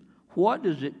opinion, what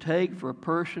does it take for a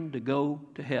person to go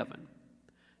to heaven?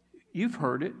 You've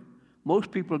heard it.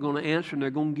 Most people are going to answer, and they're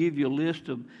going to give you a list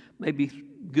of maybe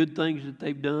good things that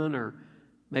they've done or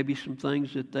maybe some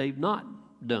things that they've not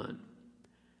done.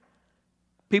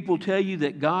 People tell you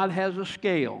that God has a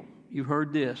scale. You've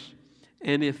heard this.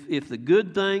 And if the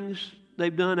good things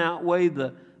they've done outweigh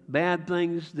the bad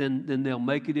things, then they'll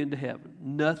make it into heaven.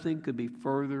 Nothing could be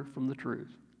further from the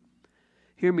truth.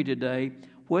 Hear me today.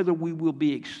 Whether we will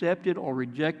be accepted or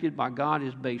rejected by God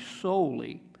is based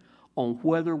solely on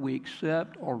whether we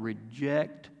accept or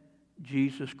reject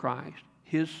Jesus Christ,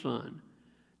 His Son,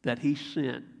 that He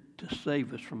sent to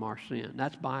save us from our sin.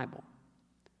 That's Bible.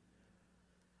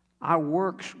 Our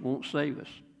works won't save us.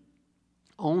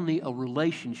 Only a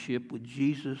relationship with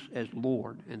Jesus as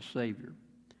Lord and Savior.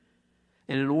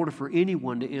 And in order for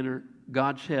anyone to enter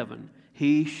God's heaven,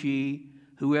 he, she,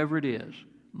 whoever it is,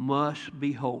 must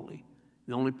be holy.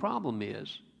 The only problem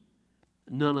is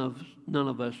none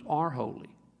of us are holy.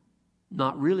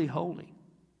 Not really holy.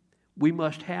 We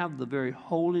must have the very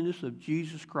holiness of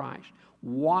Jesus Christ,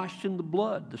 washed in the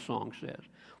blood, the song says.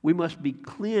 We must be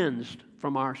cleansed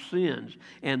from our sins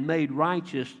and made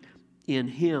righteous in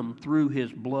Him through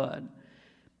His blood.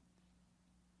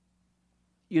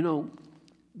 You know,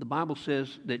 the Bible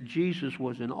says that Jesus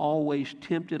was in all ways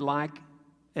tempted like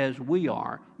as we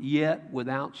are, yet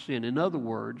without sin. In other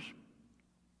words,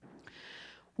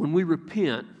 when we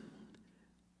repent,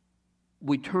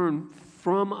 we turn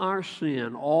from our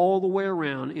sin all the way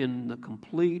around in the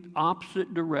complete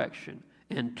opposite direction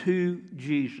and to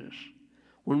Jesus.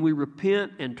 When we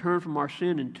repent and turn from our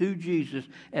sin and to Jesus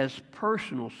as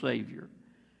personal Savior,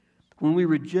 when we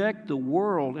reject the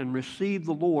world and receive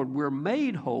the Lord, we're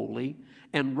made holy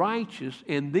and righteous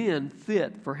and then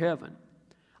fit for heaven.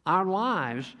 Our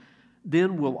lives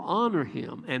then will honor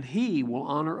Him, and He will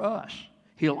honor us.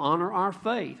 He'll honor our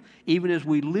faith, even as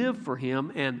we live for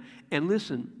Him. And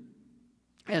listen,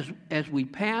 as we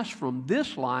pass from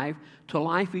this life to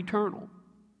life eternal,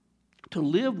 to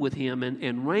live with Him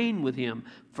and reign with Him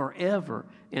forever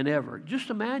and ever.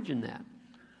 Just imagine that.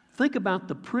 Think about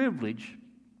the privilege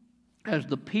as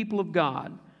the people of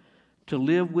God to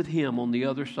live with Him on the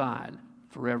other side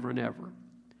forever and ever.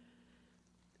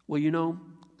 Well, you know,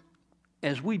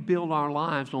 as we build our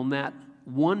lives on that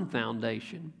one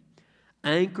foundation,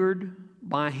 anchored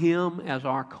by Him as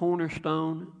our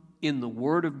cornerstone in the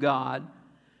Word of God,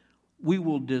 we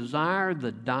will desire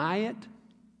the diet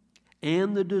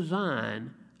and the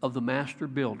design of the master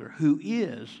builder, who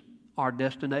is our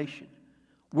destination.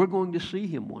 We're going to see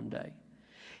Him one day.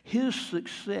 His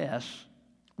success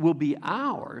will be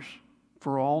ours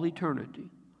for all eternity.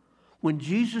 When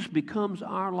Jesus becomes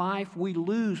our life, we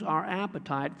lose our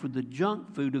appetite for the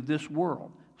junk food of this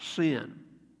world, sin.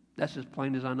 That's as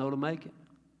plain as I know to make it.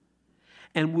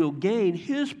 And we'll gain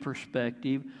His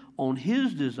perspective on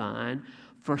His design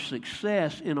for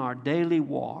success in our daily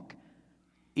walk,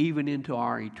 even into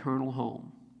our eternal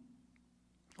home.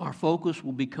 Our focus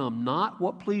will become not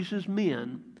what pleases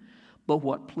men, but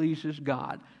what pleases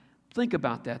God. Think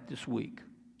about that this week.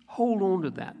 Hold on to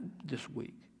that this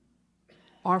week.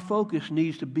 Our focus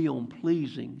needs to be on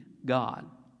pleasing God.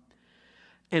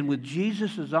 And with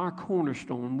Jesus as our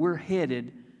cornerstone, we're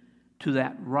headed to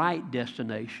that right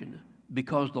destination,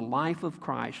 because the life of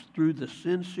Christ, through the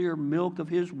sincere milk of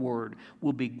His Word,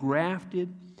 will be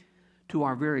grafted to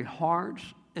our very hearts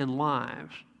and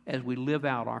lives as we live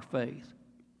out our faith.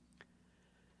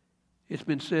 It's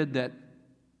been said that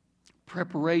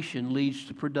preparation leads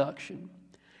to production.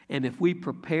 And if we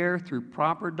prepare through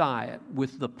proper diet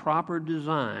with the proper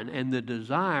design and the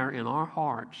desire in our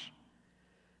hearts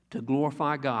to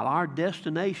glorify God, our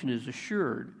destination is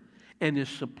assured and is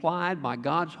supplied by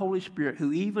God's Holy Spirit,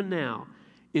 who even now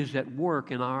is at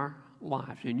work in our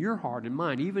lives, in your heart and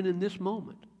mine, even in this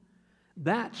moment.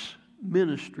 That's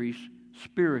ministry's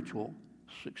spiritual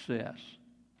success.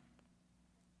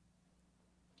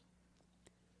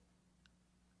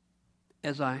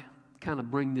 As I kind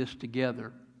of bring this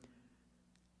together,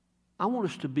 I want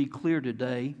us to be clear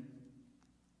today,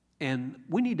 and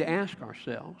we need to ask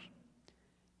ourselves,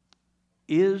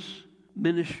 is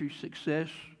ministry success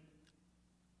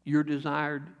your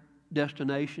desired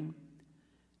destination?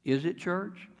 Is it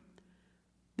church?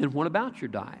 Then what about your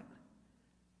diet?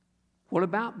 What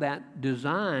about that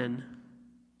design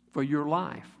for your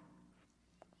life?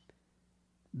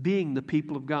 Being the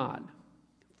people of God,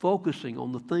 focusing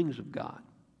on the things of God.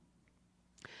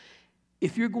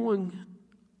 If you're going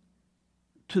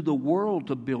to the world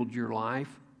to build your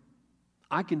life,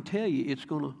 I can tell you it's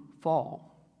going to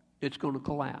fall. It's going to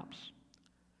collapse.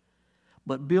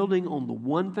 But building on the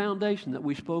one foundation that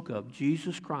we spoke of,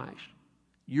 Jesus Christ,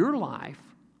 your life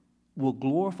will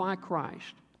glorify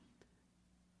Christ.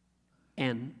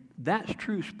 And that's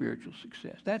true spiritual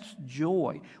success. That's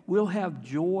joy. We'll have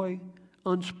joy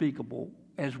unspeakable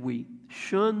as we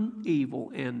shun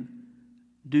evil and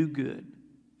do good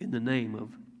in the name of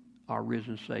our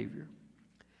risen Savior.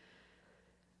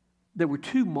 There were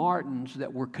two Martins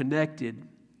that were connected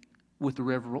with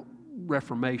the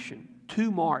Reformation.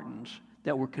 Two Martins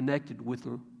that were connected with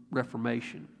the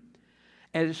Reformation.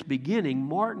 At its beginning,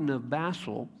 Martin of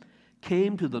Basel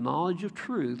came to the knowledge of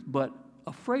truth, but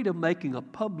afraid of making a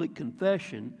public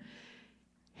confession,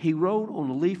 he wrote on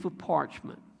a leaf of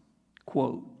parchment,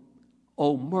 quote,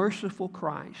 "O merciful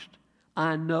Christ,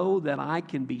 I know that I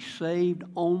can be saved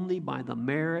only by the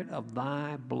merit of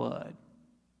thy blood."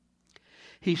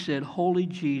 He said, "Holy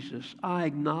Jesus, I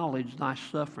acknowledge thy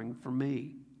suffering for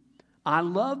me. I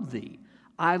love thee.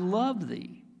 I love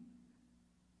thee."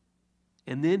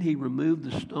 And then he removed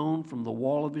the stone from the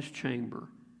wall of his chamber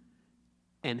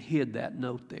and hid that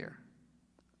note there.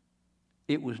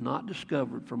 It was not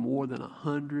discovered for more than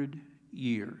 100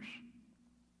 years.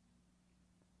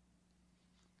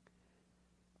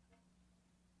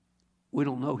 We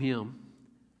don't know him,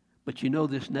 but you know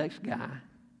this next guy.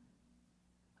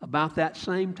 About that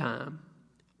same time,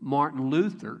 Martin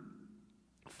Luther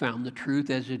found the truth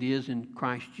as it is in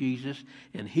Christ Jesus,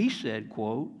 and he said,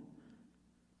 quote,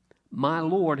 "My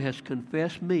Lord has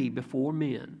confessed me before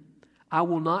men. I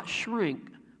will not shrink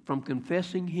from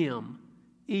confessing him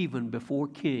even before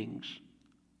kings."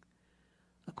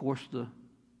 Of course, the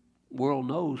world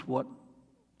knows what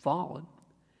followed.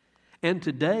 And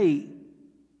today,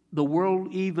 the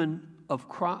world even of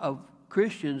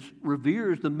Christians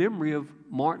reveres the memory of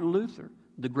Martin Luther,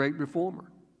 the great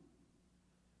reformer.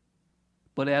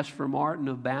 But as for Martin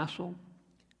of Basel,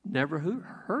 never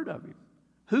heard of him.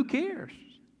 Who cares?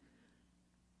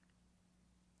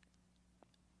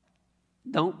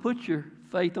 Don't put your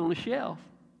faith on a shelf.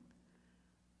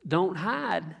 Don't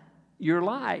hide your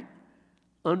light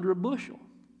under a bushel.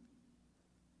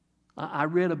 I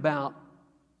read about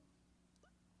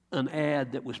an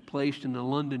ad that was placed in a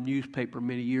London newspaper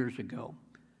many years ago.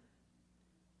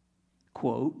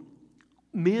 Quote,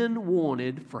 "Men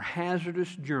wanted for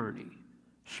hazardous journey,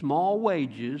 small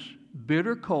wages,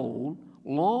 bitter cold,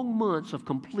 long months of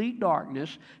complete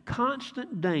darkness,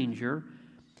 constant danger,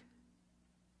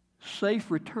 safe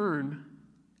return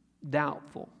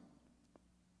doubtful.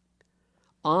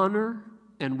 Honor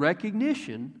and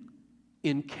recognition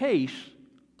in case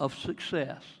of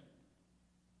success."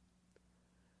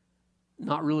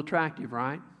 Not real attractive,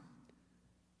 right?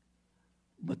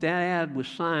 But that ad was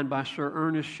signed by Sir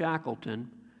Ernest Shackleton,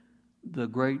 the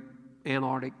great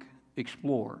Antarctic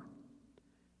explorer.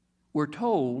 We're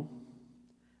told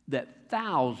that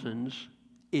thousands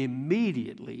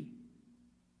immediately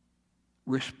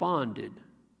responded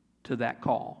to that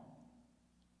call.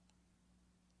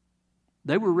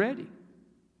 They were ready.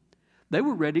 They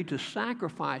were ready to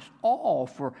sacrifice all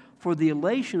for the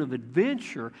elation of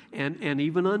adventure and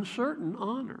even uncertain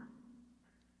honor.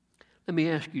 Let me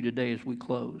ask you today as we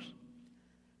close,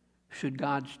 should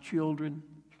God's children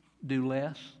do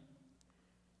less?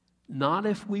 Not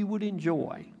if we would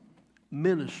enjoy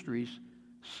ministry's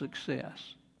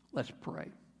success. Let's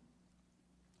pray.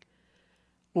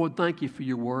 Lord, thank you for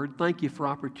your word. Thank you for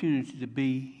opportunity to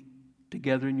be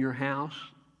together in your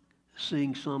house,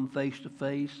 seeing some face to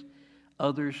face,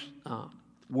 others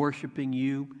worshiping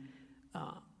you,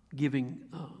 giving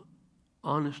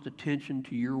honest attention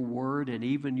to your word and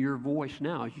even your voice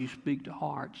now as you speak to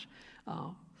hearts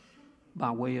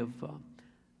by way of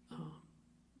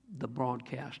the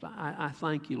broadcast. I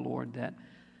thank you, Lord, that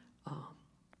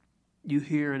you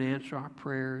hear and answer our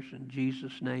prayers in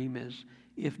Jesus' name, as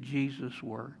if Jesus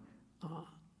were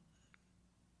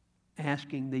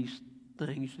asking these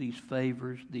things, these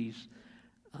favors, these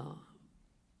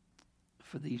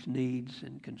for these needs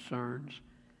and concerns.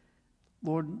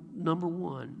 Lord, number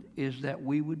one is that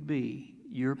we would be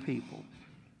your people,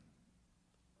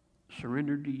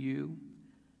 surrendered to you,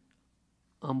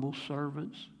 humble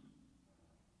servants,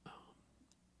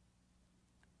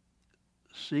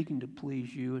 seeking to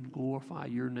please you and glorify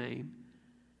your name.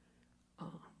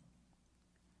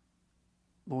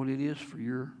 Lord, it is for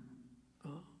your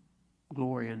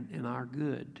glory and our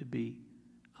good to be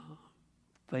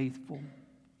faithful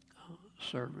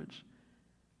servants,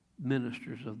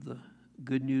 ministers of the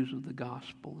good news of the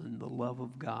gospel and the love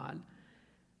of God.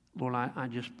 Lord, I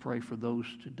just pray for those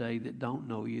today that don't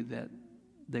know you, that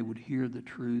they would hear the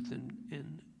truth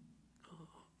and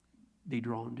be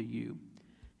drawn to you,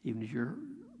 even as your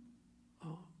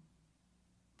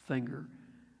finger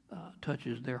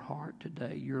touches their heart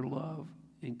today. Your love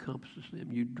encompasses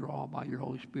them. You draw by your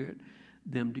Holy Spirit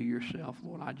them to yourself.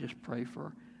 Lord, I just pray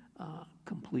for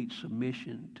complete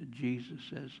submission to Jesus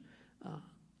as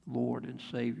Lord and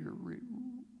Savior,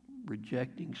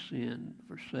 rejecting sin,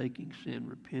 forsaking sin,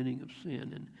 repenting of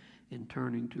sin, and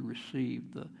turning to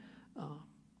receive the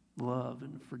love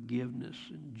and forgiveness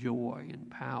and joy and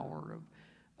power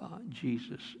of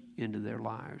Jesus into their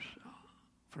lives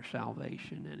for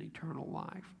salvation and eternal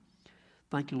life.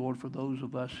 Thank you, Lord, for those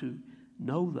of us who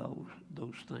know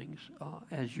those things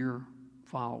as your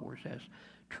followers, as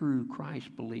true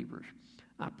Christ believers.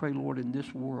 I pray, Lord, in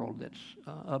this world that's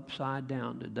upside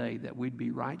down today, that we'd be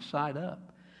right side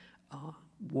up,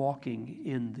 walking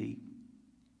in the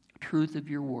truth of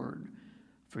your word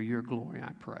for your glory,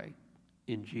 I pray.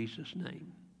 In Jesus'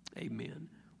 name, amen.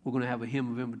 We're going to have a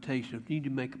hymn of invitation. If you need to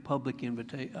make a public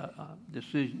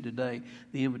decision today,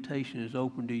 the invitation is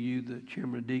open to you. The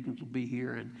chairman of deacons will be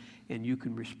here, and you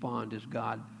can respond as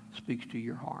God speaks to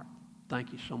your heart.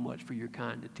 Thank you so much for your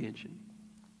kind attention.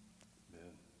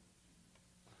 Amen.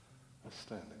 Let's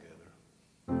stand together.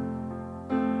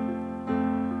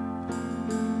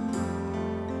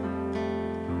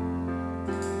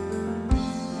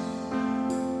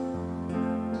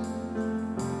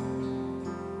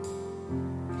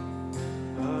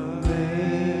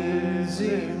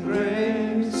 Amazing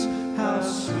grace, how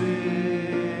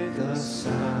sweet the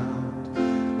sound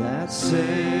that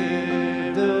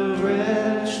saved a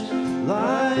wretch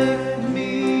like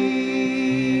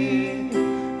me.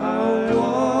 I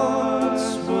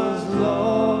once was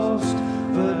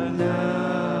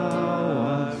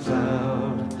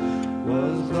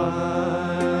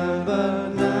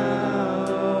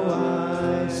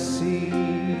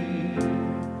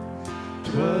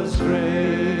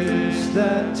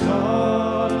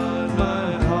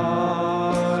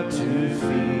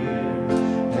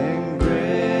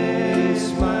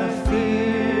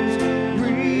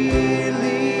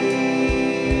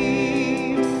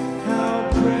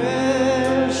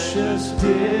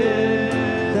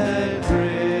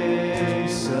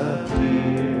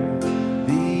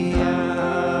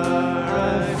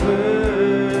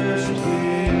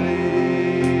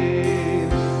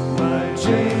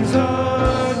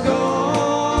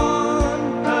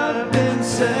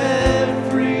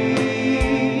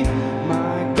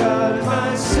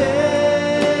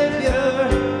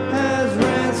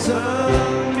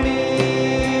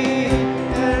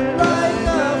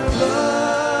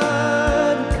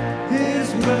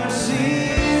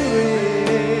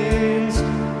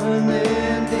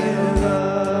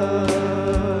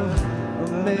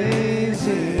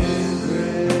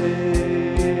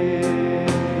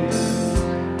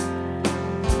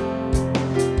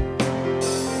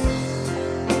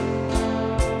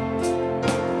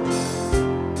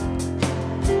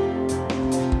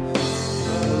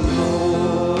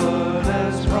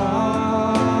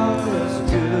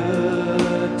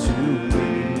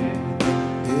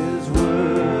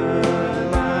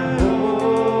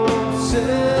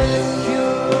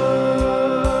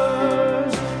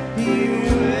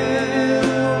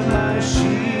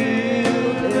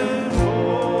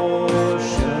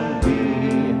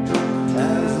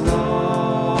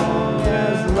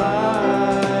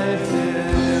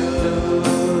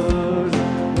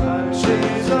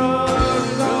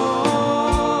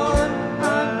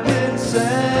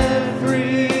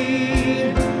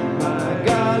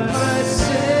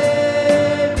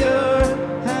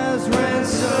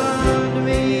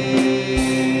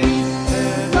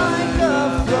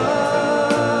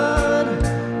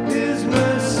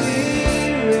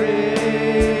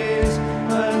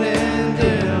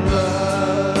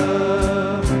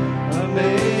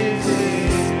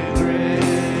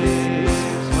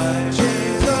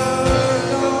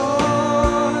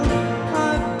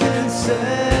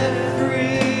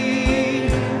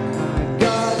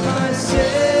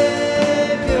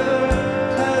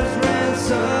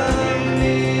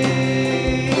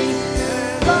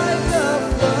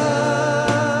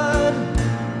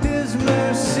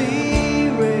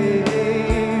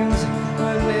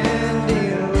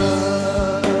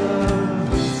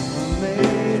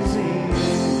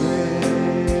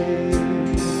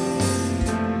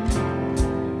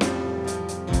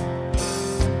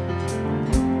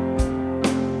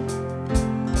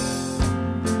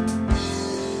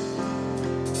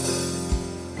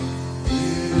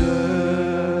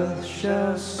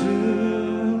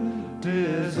soon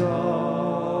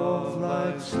dissolve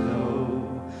like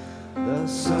snow. The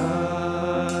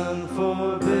sun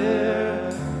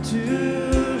forbear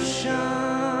to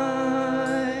shine,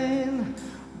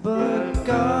 but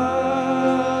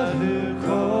God who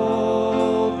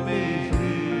called me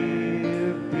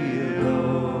here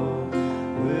below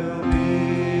will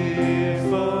be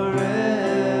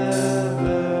forever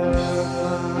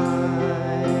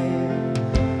mine.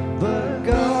 But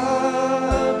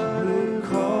God who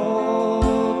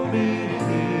called me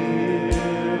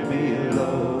here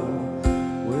below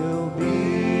will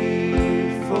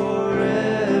be forever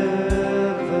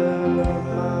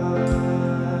mine.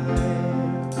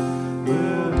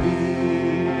 Will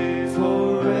be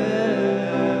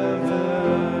forever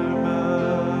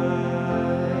mine.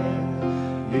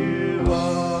 You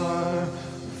are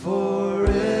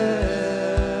forever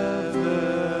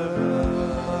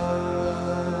mine.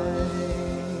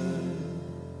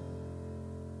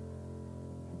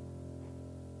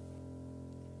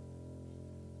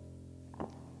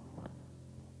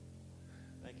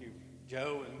 Thank you,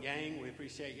 Joe and gang. We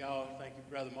appreciate y'all. Thank you,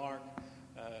 Brother Mark.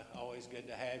 Always good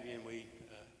to have you, and we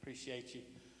appreciate you.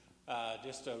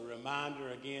 Just a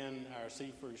reminder again, our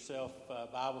See for Yourself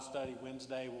Bible study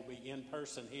Wednesday will be in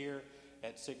person here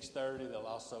at 6:30. There'll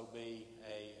also be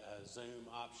a Zoom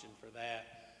option for that.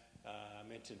 I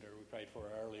mentioned her, we prayed for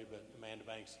her earlier, but Amanda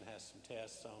Bankston has some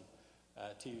tests on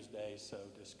Tuesday, so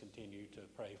just continue to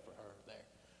pray for her there.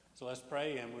 So let's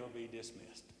pray, and we'll be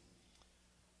dismissed.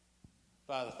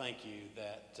 Father, thank you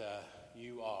that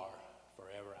you are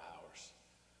forever ours.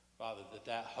 Father,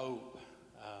 that hope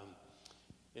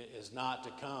is not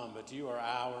to come, but you are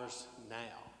ours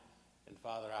now. And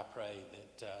Father, I pray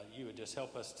that you would just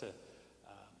help us to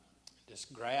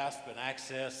just grasp and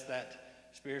access that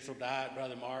spiritual diet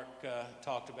Brother Mark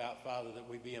talked about, Father, that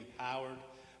we be empowered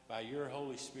by your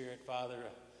Holy Spirit, Father,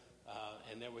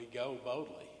 and that we go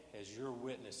boldly as your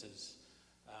witnesses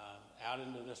out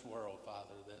into this world,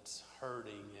 Father, that's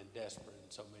hurting and desperate in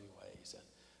so many ways. And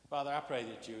Father, I pray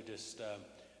that you would just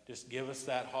give us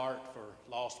that heart for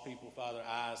lost people, Father,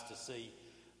 eyes to see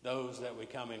those that we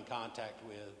come in contact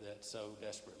with that so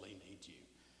desperately need you.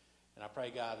 And I pray,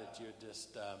 God, that you would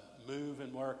just move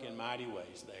and work in mighty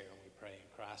ways there. And we pray in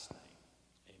Christ's name.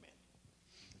 Amen.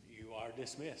 You are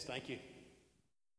dismissed. Thank you.